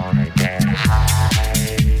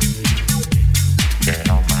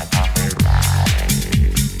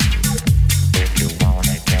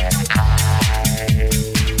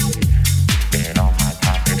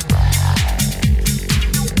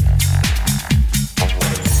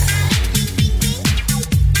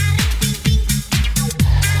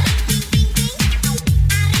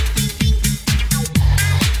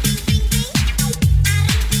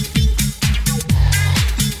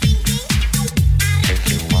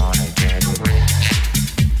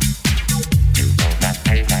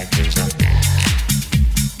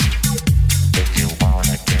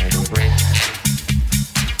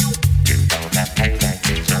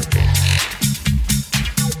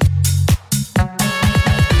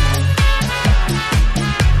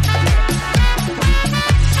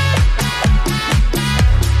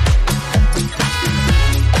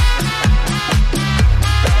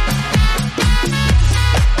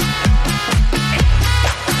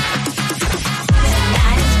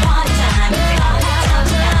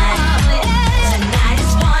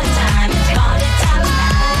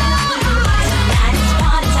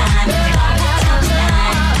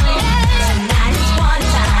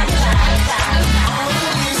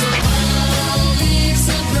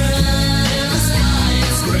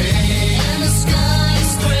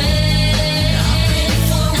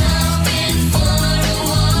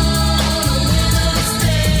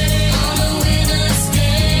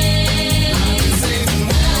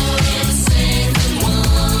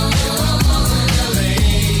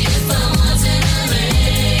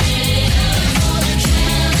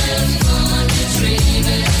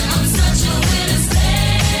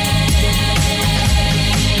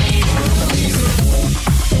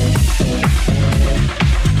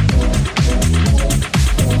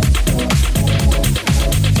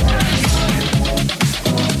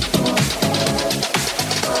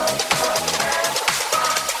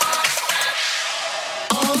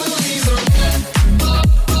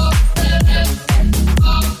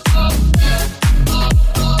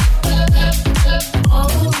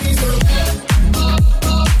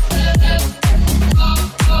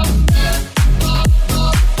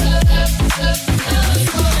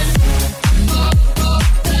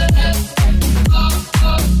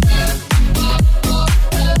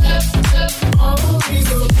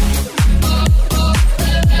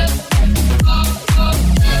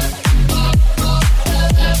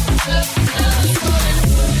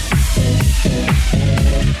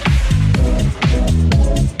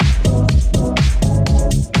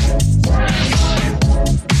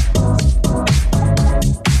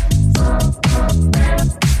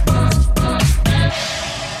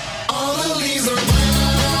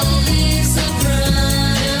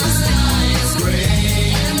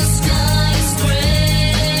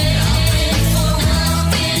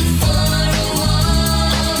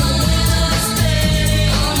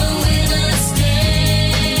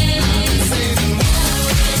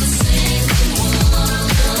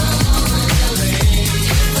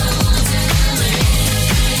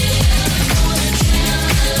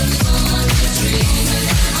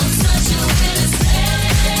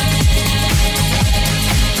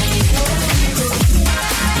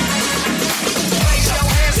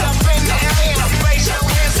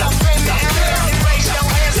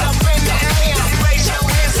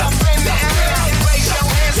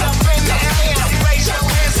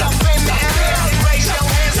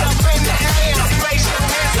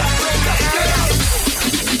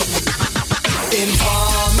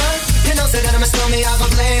 Informer, you know, say that I'm a stormy, I go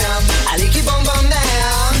play him. I like you bum bum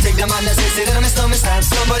down. Take the man that say that I'm a stormy, start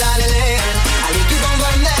stumble down the lane. I like you bum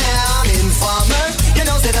bum down. Informer, you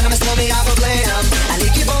know, say that I'm a stormy, I go play him. I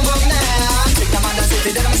like you bum bum down. Take the man that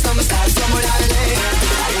say that I'm a stormy, start stumble down the lane.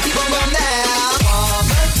 I like you bum bum down.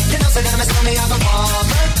 Informer, you know, say that I'm a stormy, I go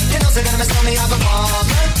bomber. You know, say that I'm a stormy, I go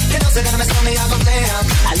bomber. You know, say that I'm a stormy, I go play him.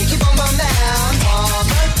 I like you bum bum down.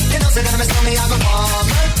 Bomber, you know, say that I'm a stormy, I go bomber.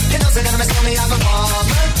 You know, say that I'm a stormy, I go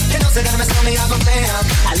bomber. You know, say that I'm a stormy, I go play him.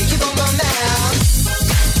 I like you bum bum down.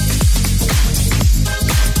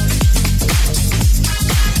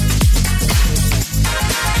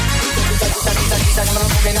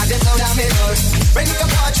 Bring it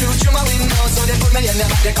apart through my window, so they put me in the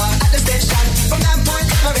back the car at the station. From that point,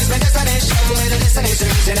 I reach my destination. Where the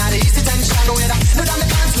destination reaching out the east detention. Where the no down the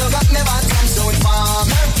pants, look up, never time. So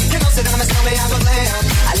informer, you know, say that I'm a stormy, I go play him.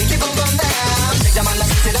 I like you bum bum down. Take the man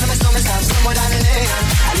that say that I'm a stormy, start somewhere down the lane.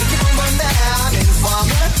 I like you bum bum down.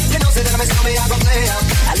 Informer, you know, say that I'm a stormy, I go play him.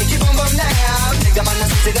 I like you bum bum down. Take the man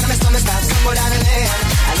that say that I'm a stormy, start somewhere down the lane.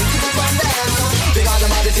 I like you bum bum down. Because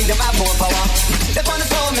them all they think them have more power. They want to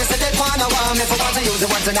phone me, say they want to want me. For what I use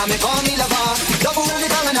it once and now me call me lover. Love who me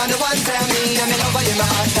tongue and on the one tell me. I'm in love in my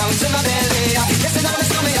heart down to my belly. Yes, and I'm a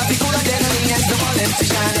stormy, I be cooler than me. Yes, the one empty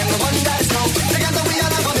shine and the one that's no. Together we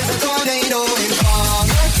all have a business tornado.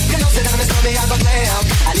 Informer, you know, say that I'm a stormy, I go play him.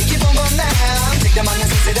 I like you bum bum down. Take the man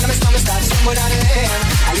and say that I'm a stormy, start somewhere down the lane.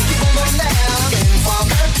 I like you bum bum down.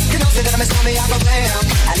 Informer, you know, say that I'm a stormy, I go play him.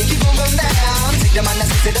 I like you bum bum down. Take the man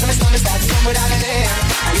and say that I'm a stormy, start somewhere down the lane.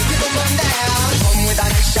 I like you bum bum down. Come with a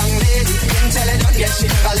nice young lady, intelligent, yes, she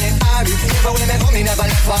never let Harry. Never when me home, me never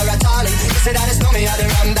left for a tally. You say that it's no me, I the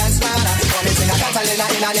rum dance man. Only thing I got a little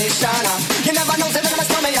in a nation. You never know, say that I'm a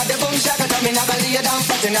stormy, I the boom shaka. Tell me never lay down,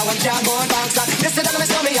 but you know I'm cardboard box. You say that I'm a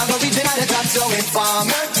stormy, I go reaching out the top. So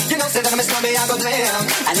informer, you know, say that I'm a stormy, I go play him.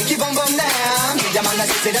 I like you bum bum down. Your man that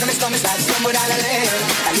say that I'm a stormy, start somewhere down the lane.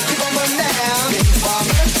 I like you bum bum down.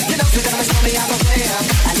 Informer, you know, say that I'm a stormy, I go play him.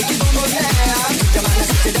 I like you bum bum down. Your man that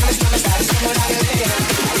say that I'm a stormy, start somewhere down the lane.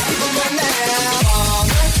 I like you bum bum down.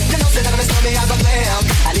 You know, say that I'm a stormy, I go play him.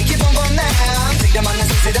 I like you bum bum down. Take the man that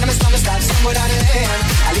say that I'm a stormy, start somewhere down the lane.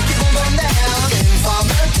 I like you bum bum down.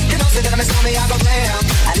 Informer, you know, say that I'm a stormy, I go play him.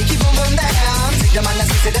 I like you bum bum down. Take the man that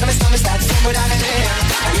say that I'm a stormy, start somewhere down the lane.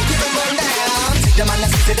 I like you bum bum down. Take the man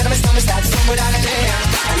that say that I'm a stormy, start somewhere down the lane.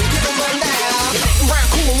 I like you bum bum down. Round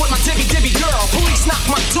cool with my dibby girl. Police knock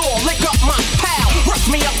my door, lick up my pal. Rough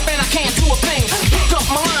me up and I can't do a thing. Pick up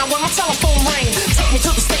my line when my telephone ring. Take me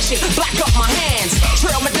to the station, black up my hands.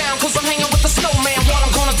 Trail me down cause I'm hanging with the snowman. What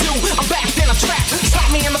I'm gonna do, I'm back in a trap.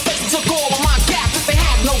 Slap me in the face and took all of my gap. They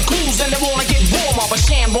have no clues and they wanna get warmer, but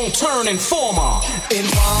Shan won't turn informer.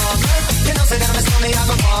 Informer, you know, say that I'm a stormy, I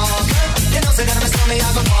go bomber. You know, say that I'm a stormy, I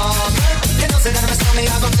go bomber. You know, say that I'm a stormy,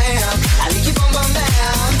 I go play him. I like you bum bum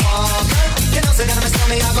down. Bomber, you know, say that I'm a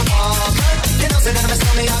stormy, I go bomber. You know, say that I'm a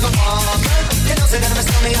stormy, I go bomber. You know, say that I'm a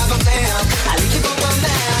stormy, I go play him. I like you bum bum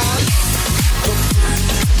down. Go, go,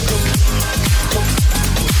 go, go,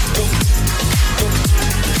 go, go,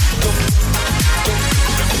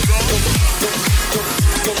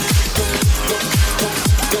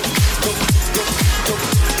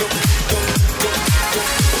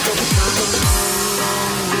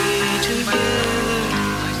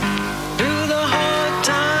 through the hard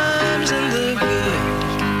times and the good.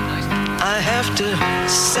 I have to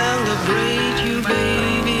celebrate you,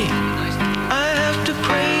 baby. I have to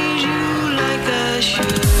praise you like I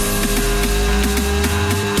should.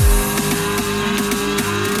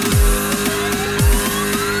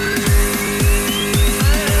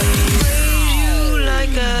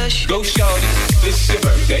 Go shorty, it's your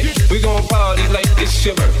birthday. We gon' party like it's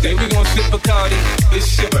your birthday. We gon' sip Bacardi,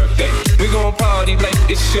 it's your birthday. We gon' party like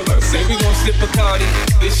it's your birthday. We gon' sip Bacardi,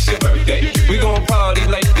 it's your birthday. We gon' party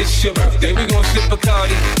like it's your birthday. We gon' sip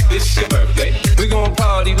Bacardi, it's your birthday. We gon'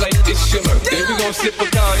 party like it's your birthday. We gon' sip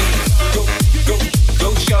Bacardi. Go, go,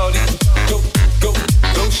 go shorty. Go, go,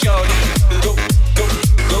 go shorty. Go, go,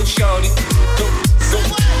 go shorty. Go, go,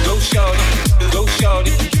 go shorty. Go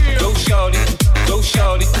shorty. Go shorty. Go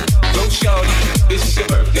shorty, go shorty, it's your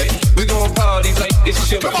birthday. We gon' party like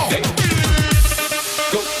it's your birthday.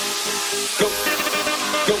 Go, go, go,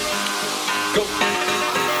 go, go,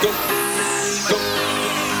 go, go,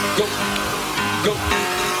 go, go, go,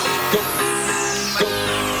 go,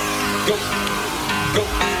 go, go,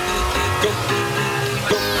 go,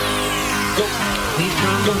 go. We've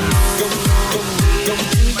come go, go, go, go,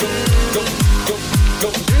 go, go, go,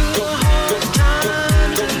 go,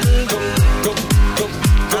 go.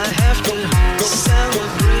 I have to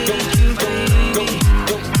celebrate you, baby.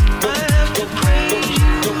 I have to praise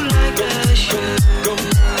you like I should.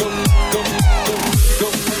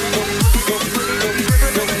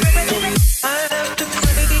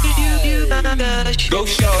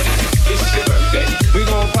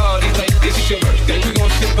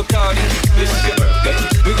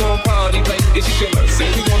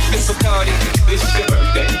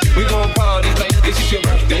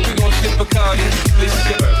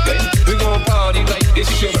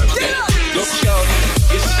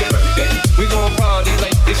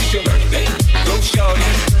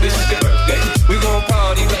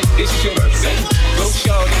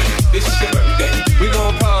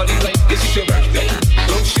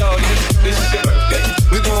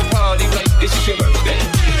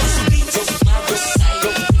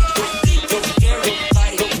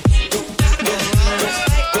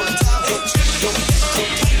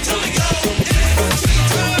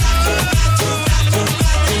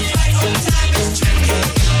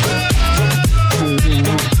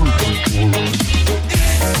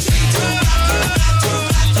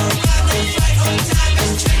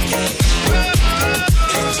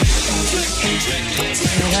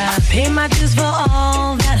 thanks for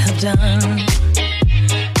all that I've done.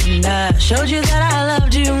 And I showed you that I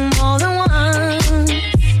loved you more than once.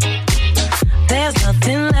 There's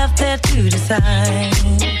nothing left there to decide.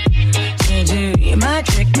 You might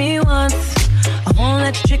trick me once, I won't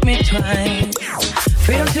let you trick me twice.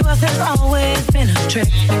 Freedom to us has always been a trick.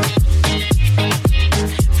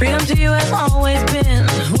 Freedom to you has always been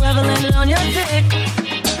whoever landed on your dick.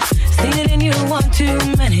 Seen it in you one too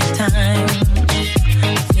many times.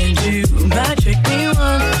 And you might trick me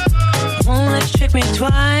once, I won't let you trick me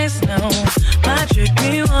twice. No, might trick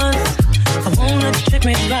me once, I won't let you trick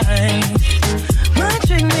me twice. Might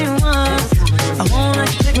trick me once, I won't let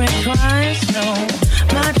you trick me twice. No,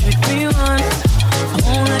 might trick me once, I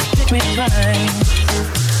won't let you trick me twice.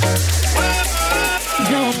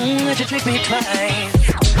 Don't let you trick me twice.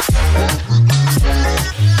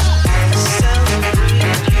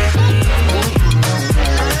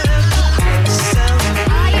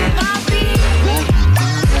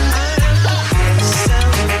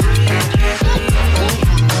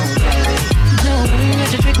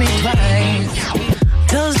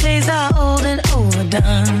 Those days are old and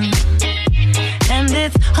overdone. And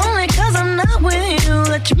it's only 'cause I'm not with you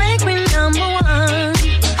that you make me number one.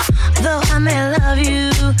 Though I may love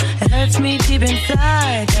you, it hurts me deep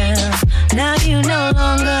inside. And now you no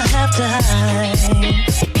longer have to hide.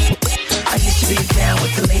 I used to be down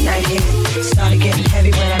with the late night hit. Started getting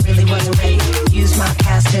heavy when I really wasn't ready. Used my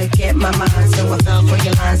past to get my mind, so I fell for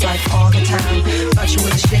your lines like all the time. Thought you were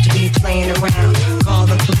the shit to be playing around. Call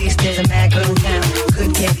the police, there's a mad girl down.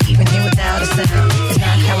 Could get even here without a sound. It's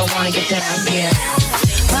not how I wanna get down, yeah.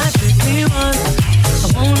 Might trick me once, I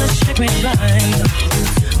won't let you trick me twice.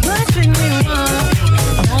 Might trick me once,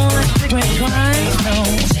 I won't let you trick me twice. No,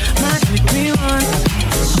 might trick me once,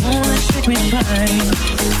 I won't let you trick me twice.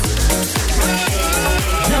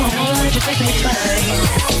 No, I won't let you trick me twice.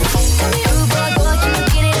 Rude boy, boy, can you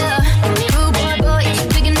get it up? Rude boy, boy, is you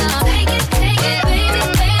big enough? Take it, baby,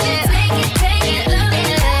 baby, take it, love it.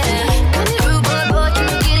 Come here, rude boy, boy, can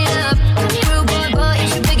you get it up? Come here, rude boy, boy,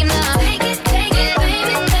 is you big enough? Take it, baby,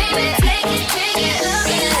 baby, take it, love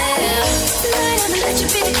it. Tonight I'ma let you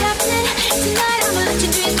be the captain. Tonight I'ma let you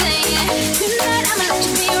do your thing. Tonight I'ma let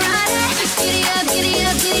you be a rider. Giddy up, giddy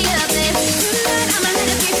up, giddy up, babe. Tonight I'ma let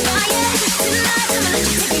it be fire. Tonight I'ma let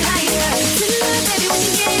you take it higher. Tonight, baby, we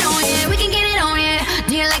can get it on, yeah. We can get it on, yeah.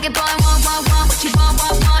 Do you like it, boy? Want, what you want,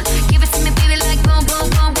 want. Give it to me, baby, like boom, boom,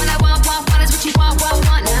 boom. What I want is what you want,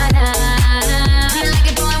 nah, nah. Do you like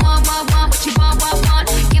it, boy? Want, what you want, want.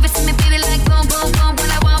 Give it to me, baby, like boom, boom, boom.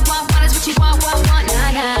 What I want is what you want,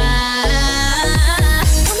 nah, nah.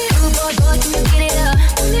 Come here, rude boy, boy, can you get it up?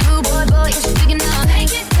 Come here, rude boy, boy, is you big enough?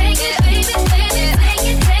 Take it, baby, baby,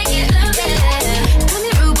 take it, love it. Come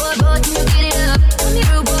here, rude boy, boy, can you get it up? Come here,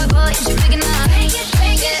 rude boy, boy, is you big enough? Take it,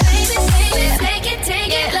 baby,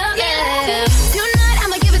 take it, love it. Tonight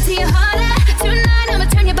I'ma give it to you harder. Tonight I'ma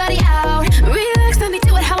turn your body out. Relax, let me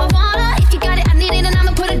do it how I wanna. If you got it, I need it, and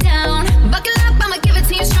I'ma put it down. Buckle up, I'ma give it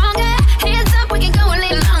to you stronger. Hands up, we can go a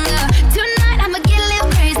little longer. Tonight I'ma get a little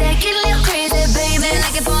crazy, baby.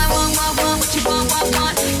 Like it, boy, want, what you want.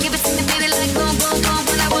 Give it to me, baby, like boom, boom, boom.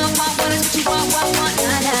 What I want is what you want,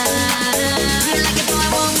 nah, nah. You like it, boy,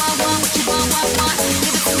 want, what you want.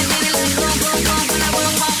 Give it to me, baby, like boom, boom, boom. What I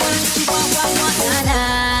want is what you want, nah,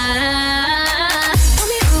 nah.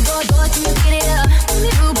 Come here, rude boy, boy, can you get it up? Come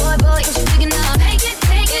here, rude boy, boy, is you big enough? Take it,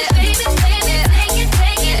 baby,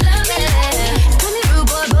 take it, love it. Come here, rude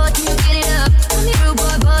boy, boy, can you get it up? Come here, rude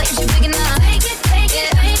boy, boy, is you big enough? Take it, baby,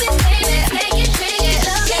 take it,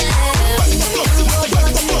 love it. Rude boy, boy,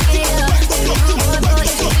 can you get it up? Rude boy, boy,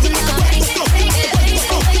 is you big enough? Take it, baby,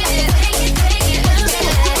 take it, love it.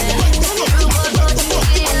 Come here, rude boy, boy, can you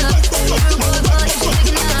get it up? Rude boy, boy, is you big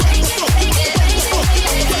enough? Take it, baby,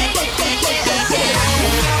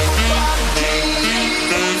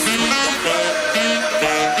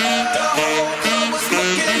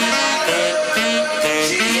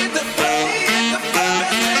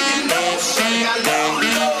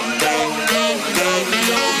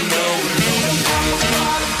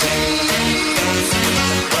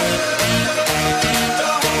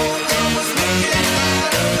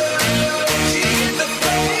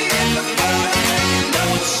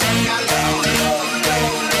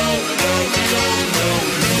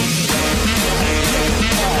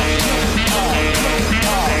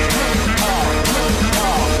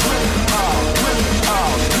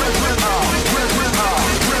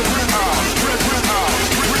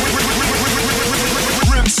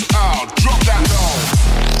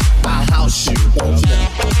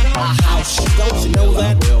 Don't you know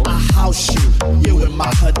that? I house you. You in my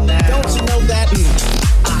hood now. Don't you know that?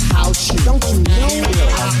 I house you. Don't you know?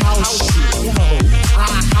 I house you. Yo, I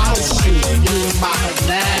house you. You in my house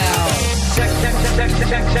now. Check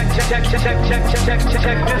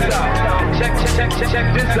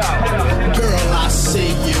this out. Girl, I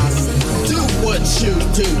see you. Do what you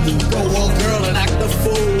do. Go on, girl, and act the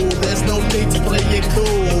fool. There's no need to play it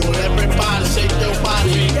cool. Everybody shake your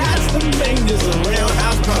body. That's the thing. This a real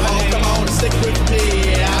house. Come on, stick with me.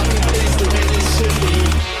 I'll be pleased the way it should be.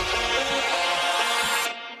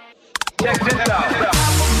 Check this out.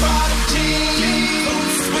 I'm a prodigy.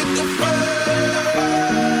 With the bird.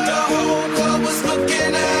 The whole club was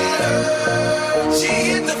looking at her. She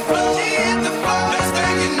hit the floor. Next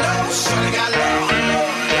thing you know, shorty got low.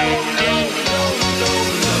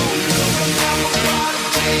 I'm a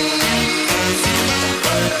prodigy.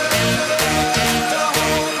 The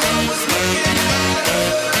whole club was looking at her.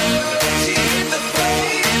 She hit the floor.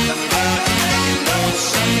 Next thing you know,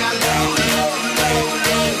 shorty got low.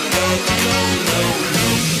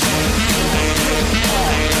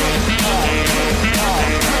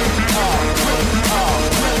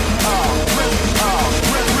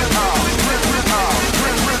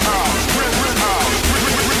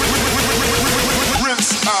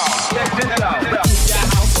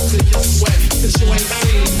 You ain't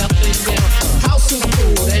seen nothing yet. House is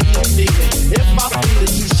cool, and you need it. If I feel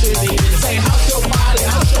it, you should eat it. Say, house your body,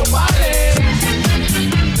 house your body.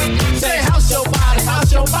 Say, house your body,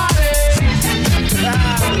 house your body.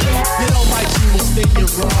 You don't like you, then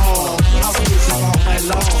you're wrong. House music all night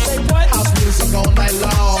long. Say what? House music all night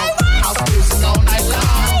long. House music all night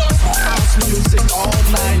long. House music all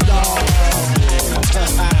night long.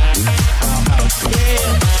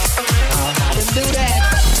 Yeah, I can do that.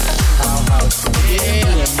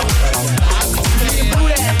 Yeah, I can do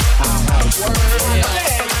that.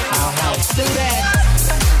 Our house do that.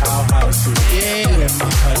 Our house yeah.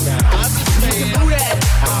 I can do that.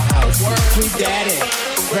 Our house work, we daddy.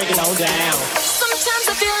 Break it on down. Sometimes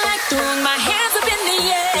I feel like throwing my hands up in the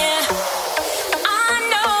air. I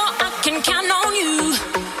know I can count on you.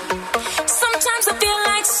 Sometimes I feel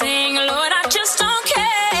like saying, Lord, I just don't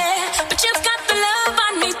care. But you've got the love I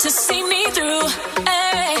need to see me through.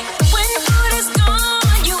 Hey. When food is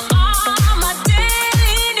gone, you are my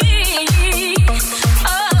daily need.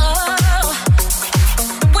 Oh.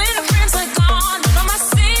 When friends are gone, I know my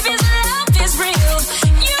Savior's love is real.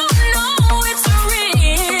 You know it's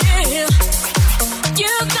real.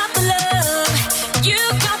 You got the love. You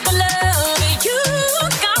got the love. You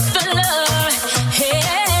got the love.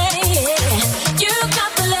 Hey, you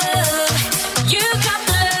got the love. You got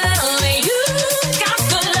the love. You got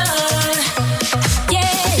the love. Yeah.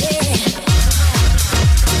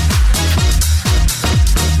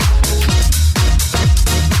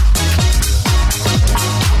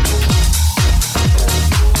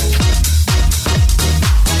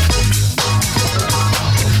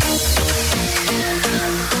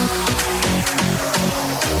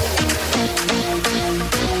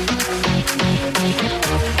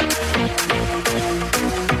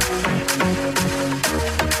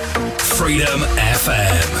 Freedom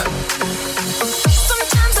FM.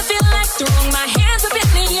 Sometimes I feel like throwing my hands up in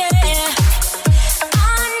the air.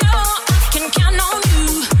 I know I can count on you.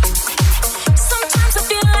 Sometimes I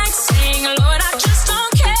feel like saying, Lord, I just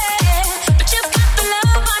don't care. But you've got the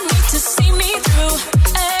love I need to see me through.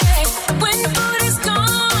 Hey. When food is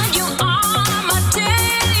gone, you are my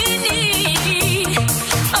daily need.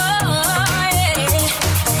 Oh, yeah.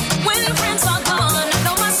 When friends are gone, I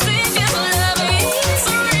know my Savior's love is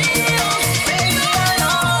real. You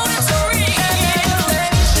know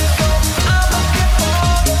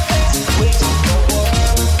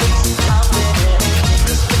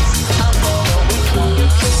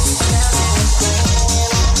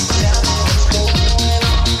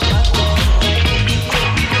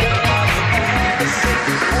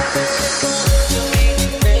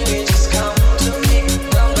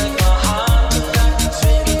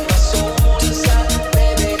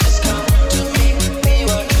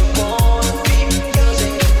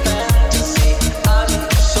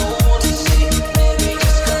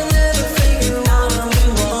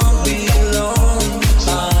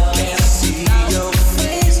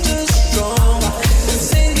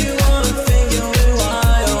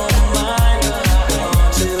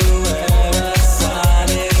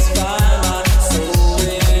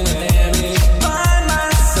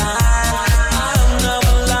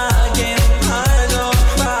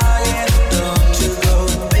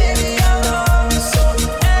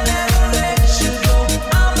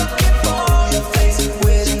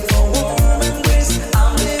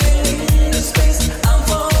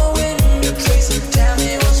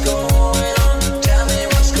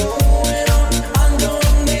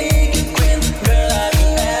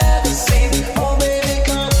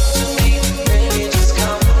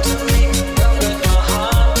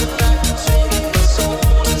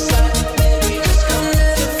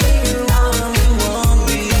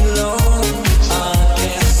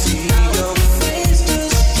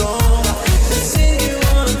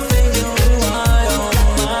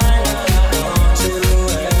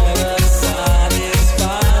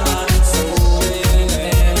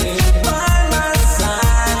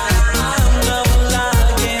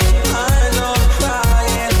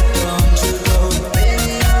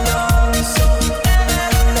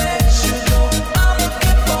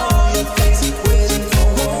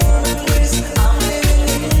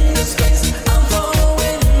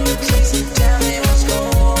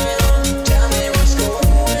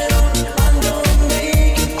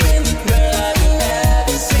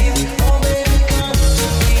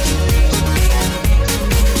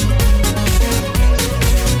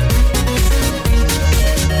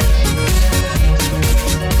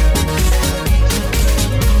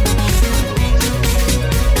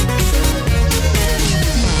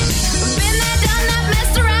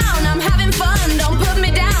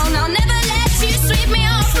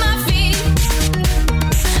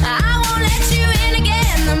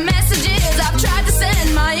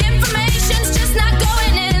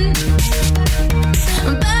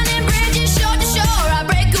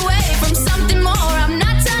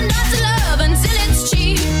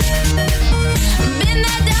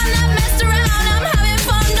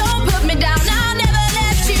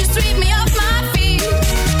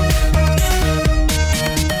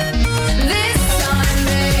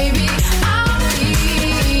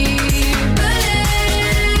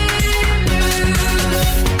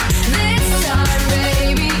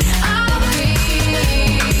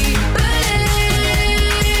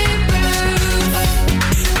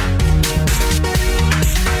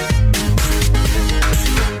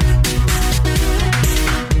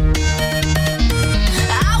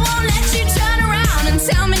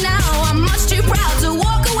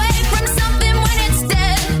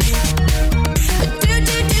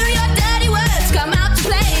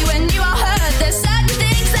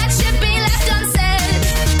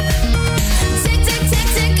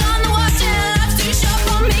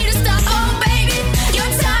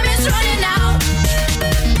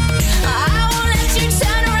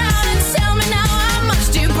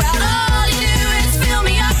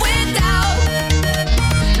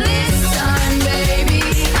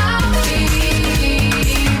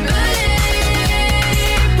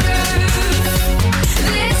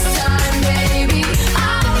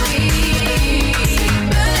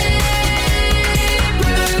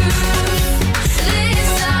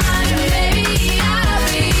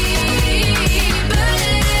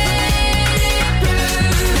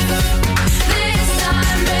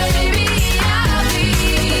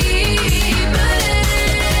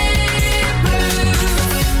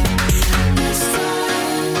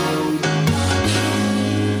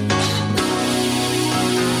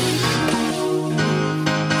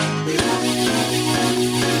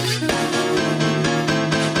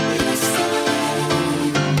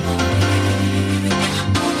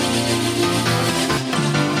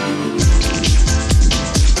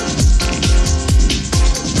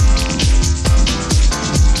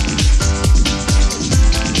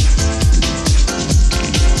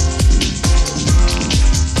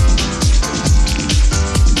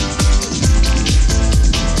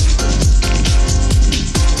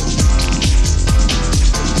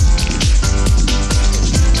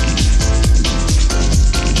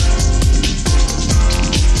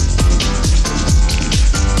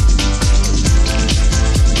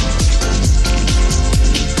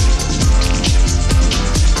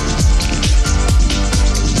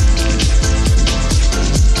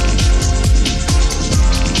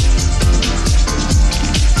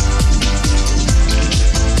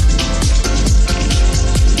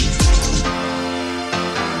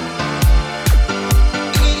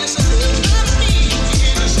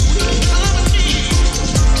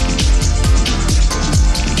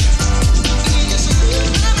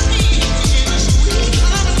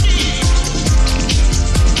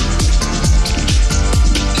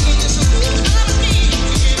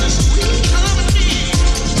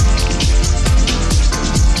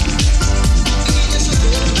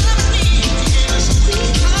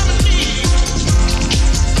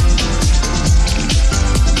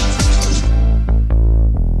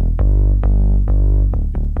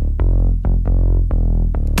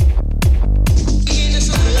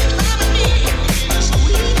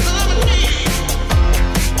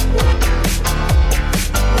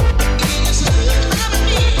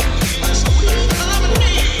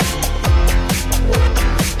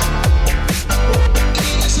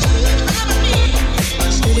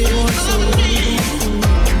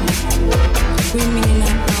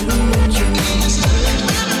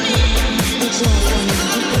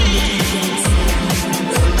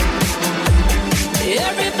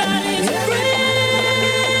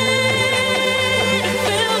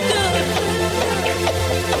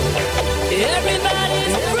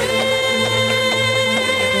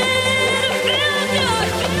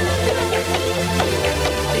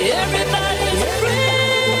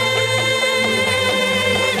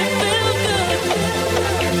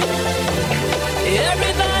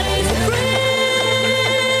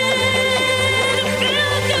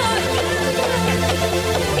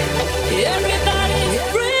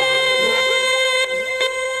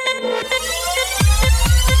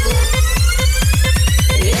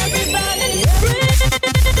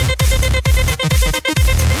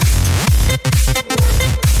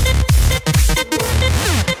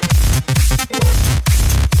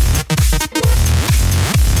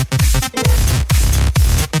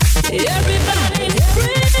Everybody's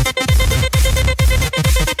free.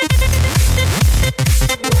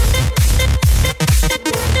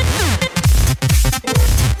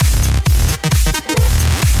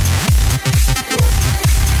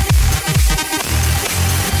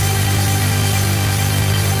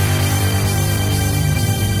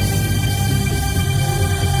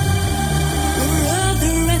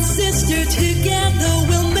 Brother and sister, together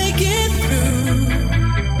we'll make it through.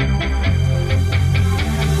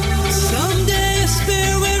 Someday a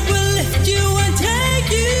spirit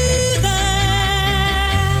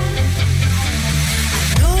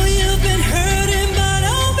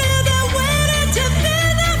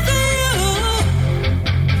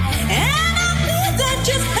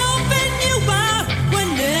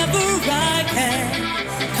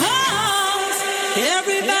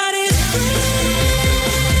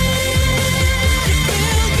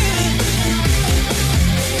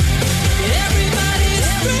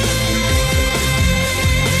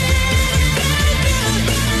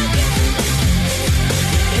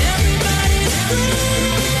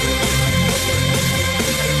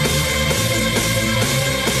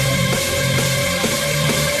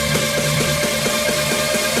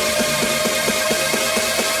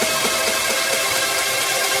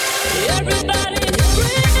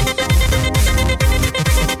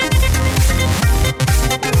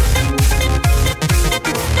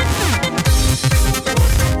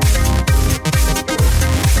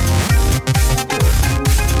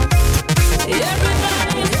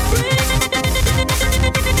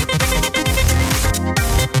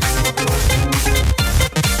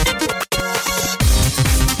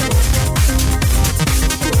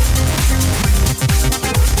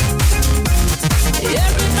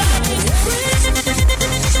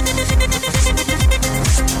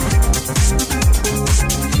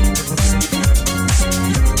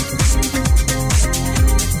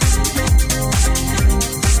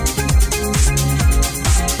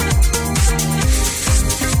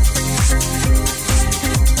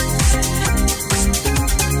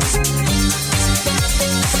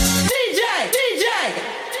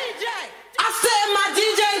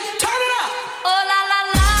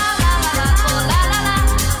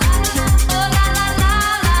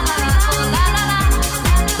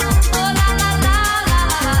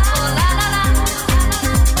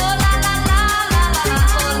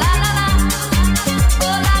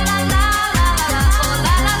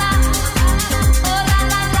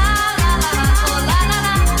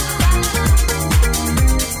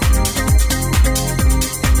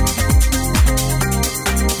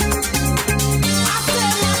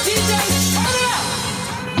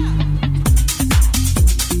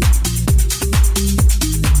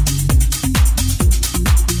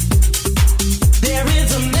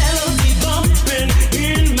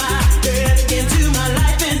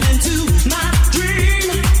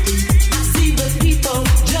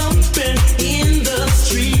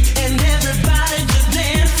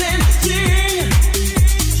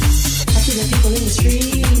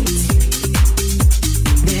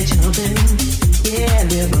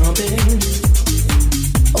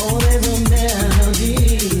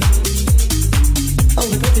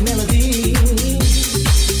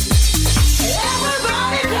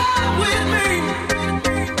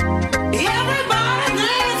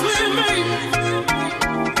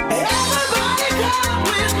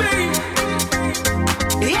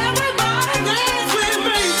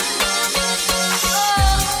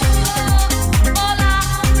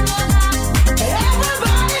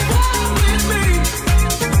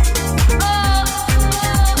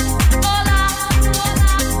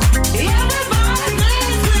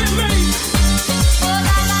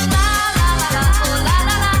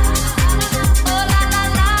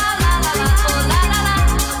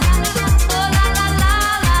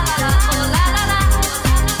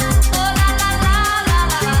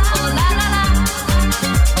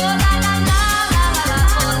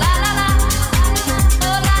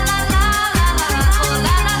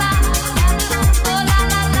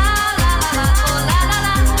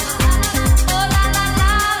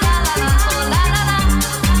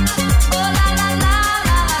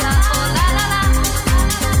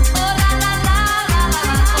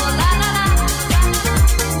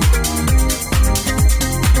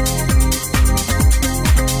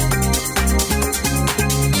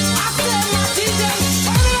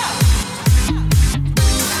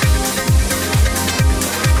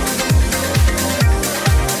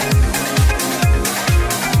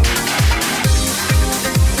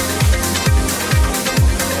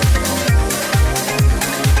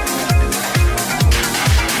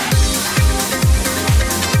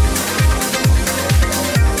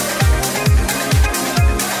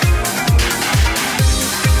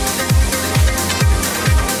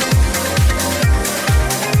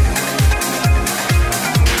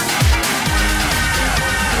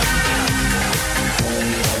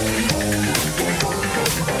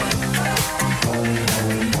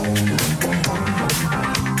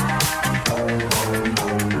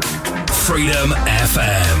Freedom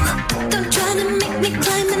FM. Don't try to make me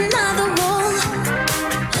climb another wall.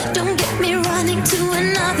 Don't get me running to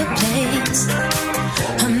another place.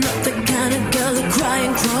 I'm not the kind of girl who cry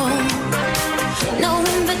and crawl. No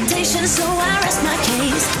invitation, so I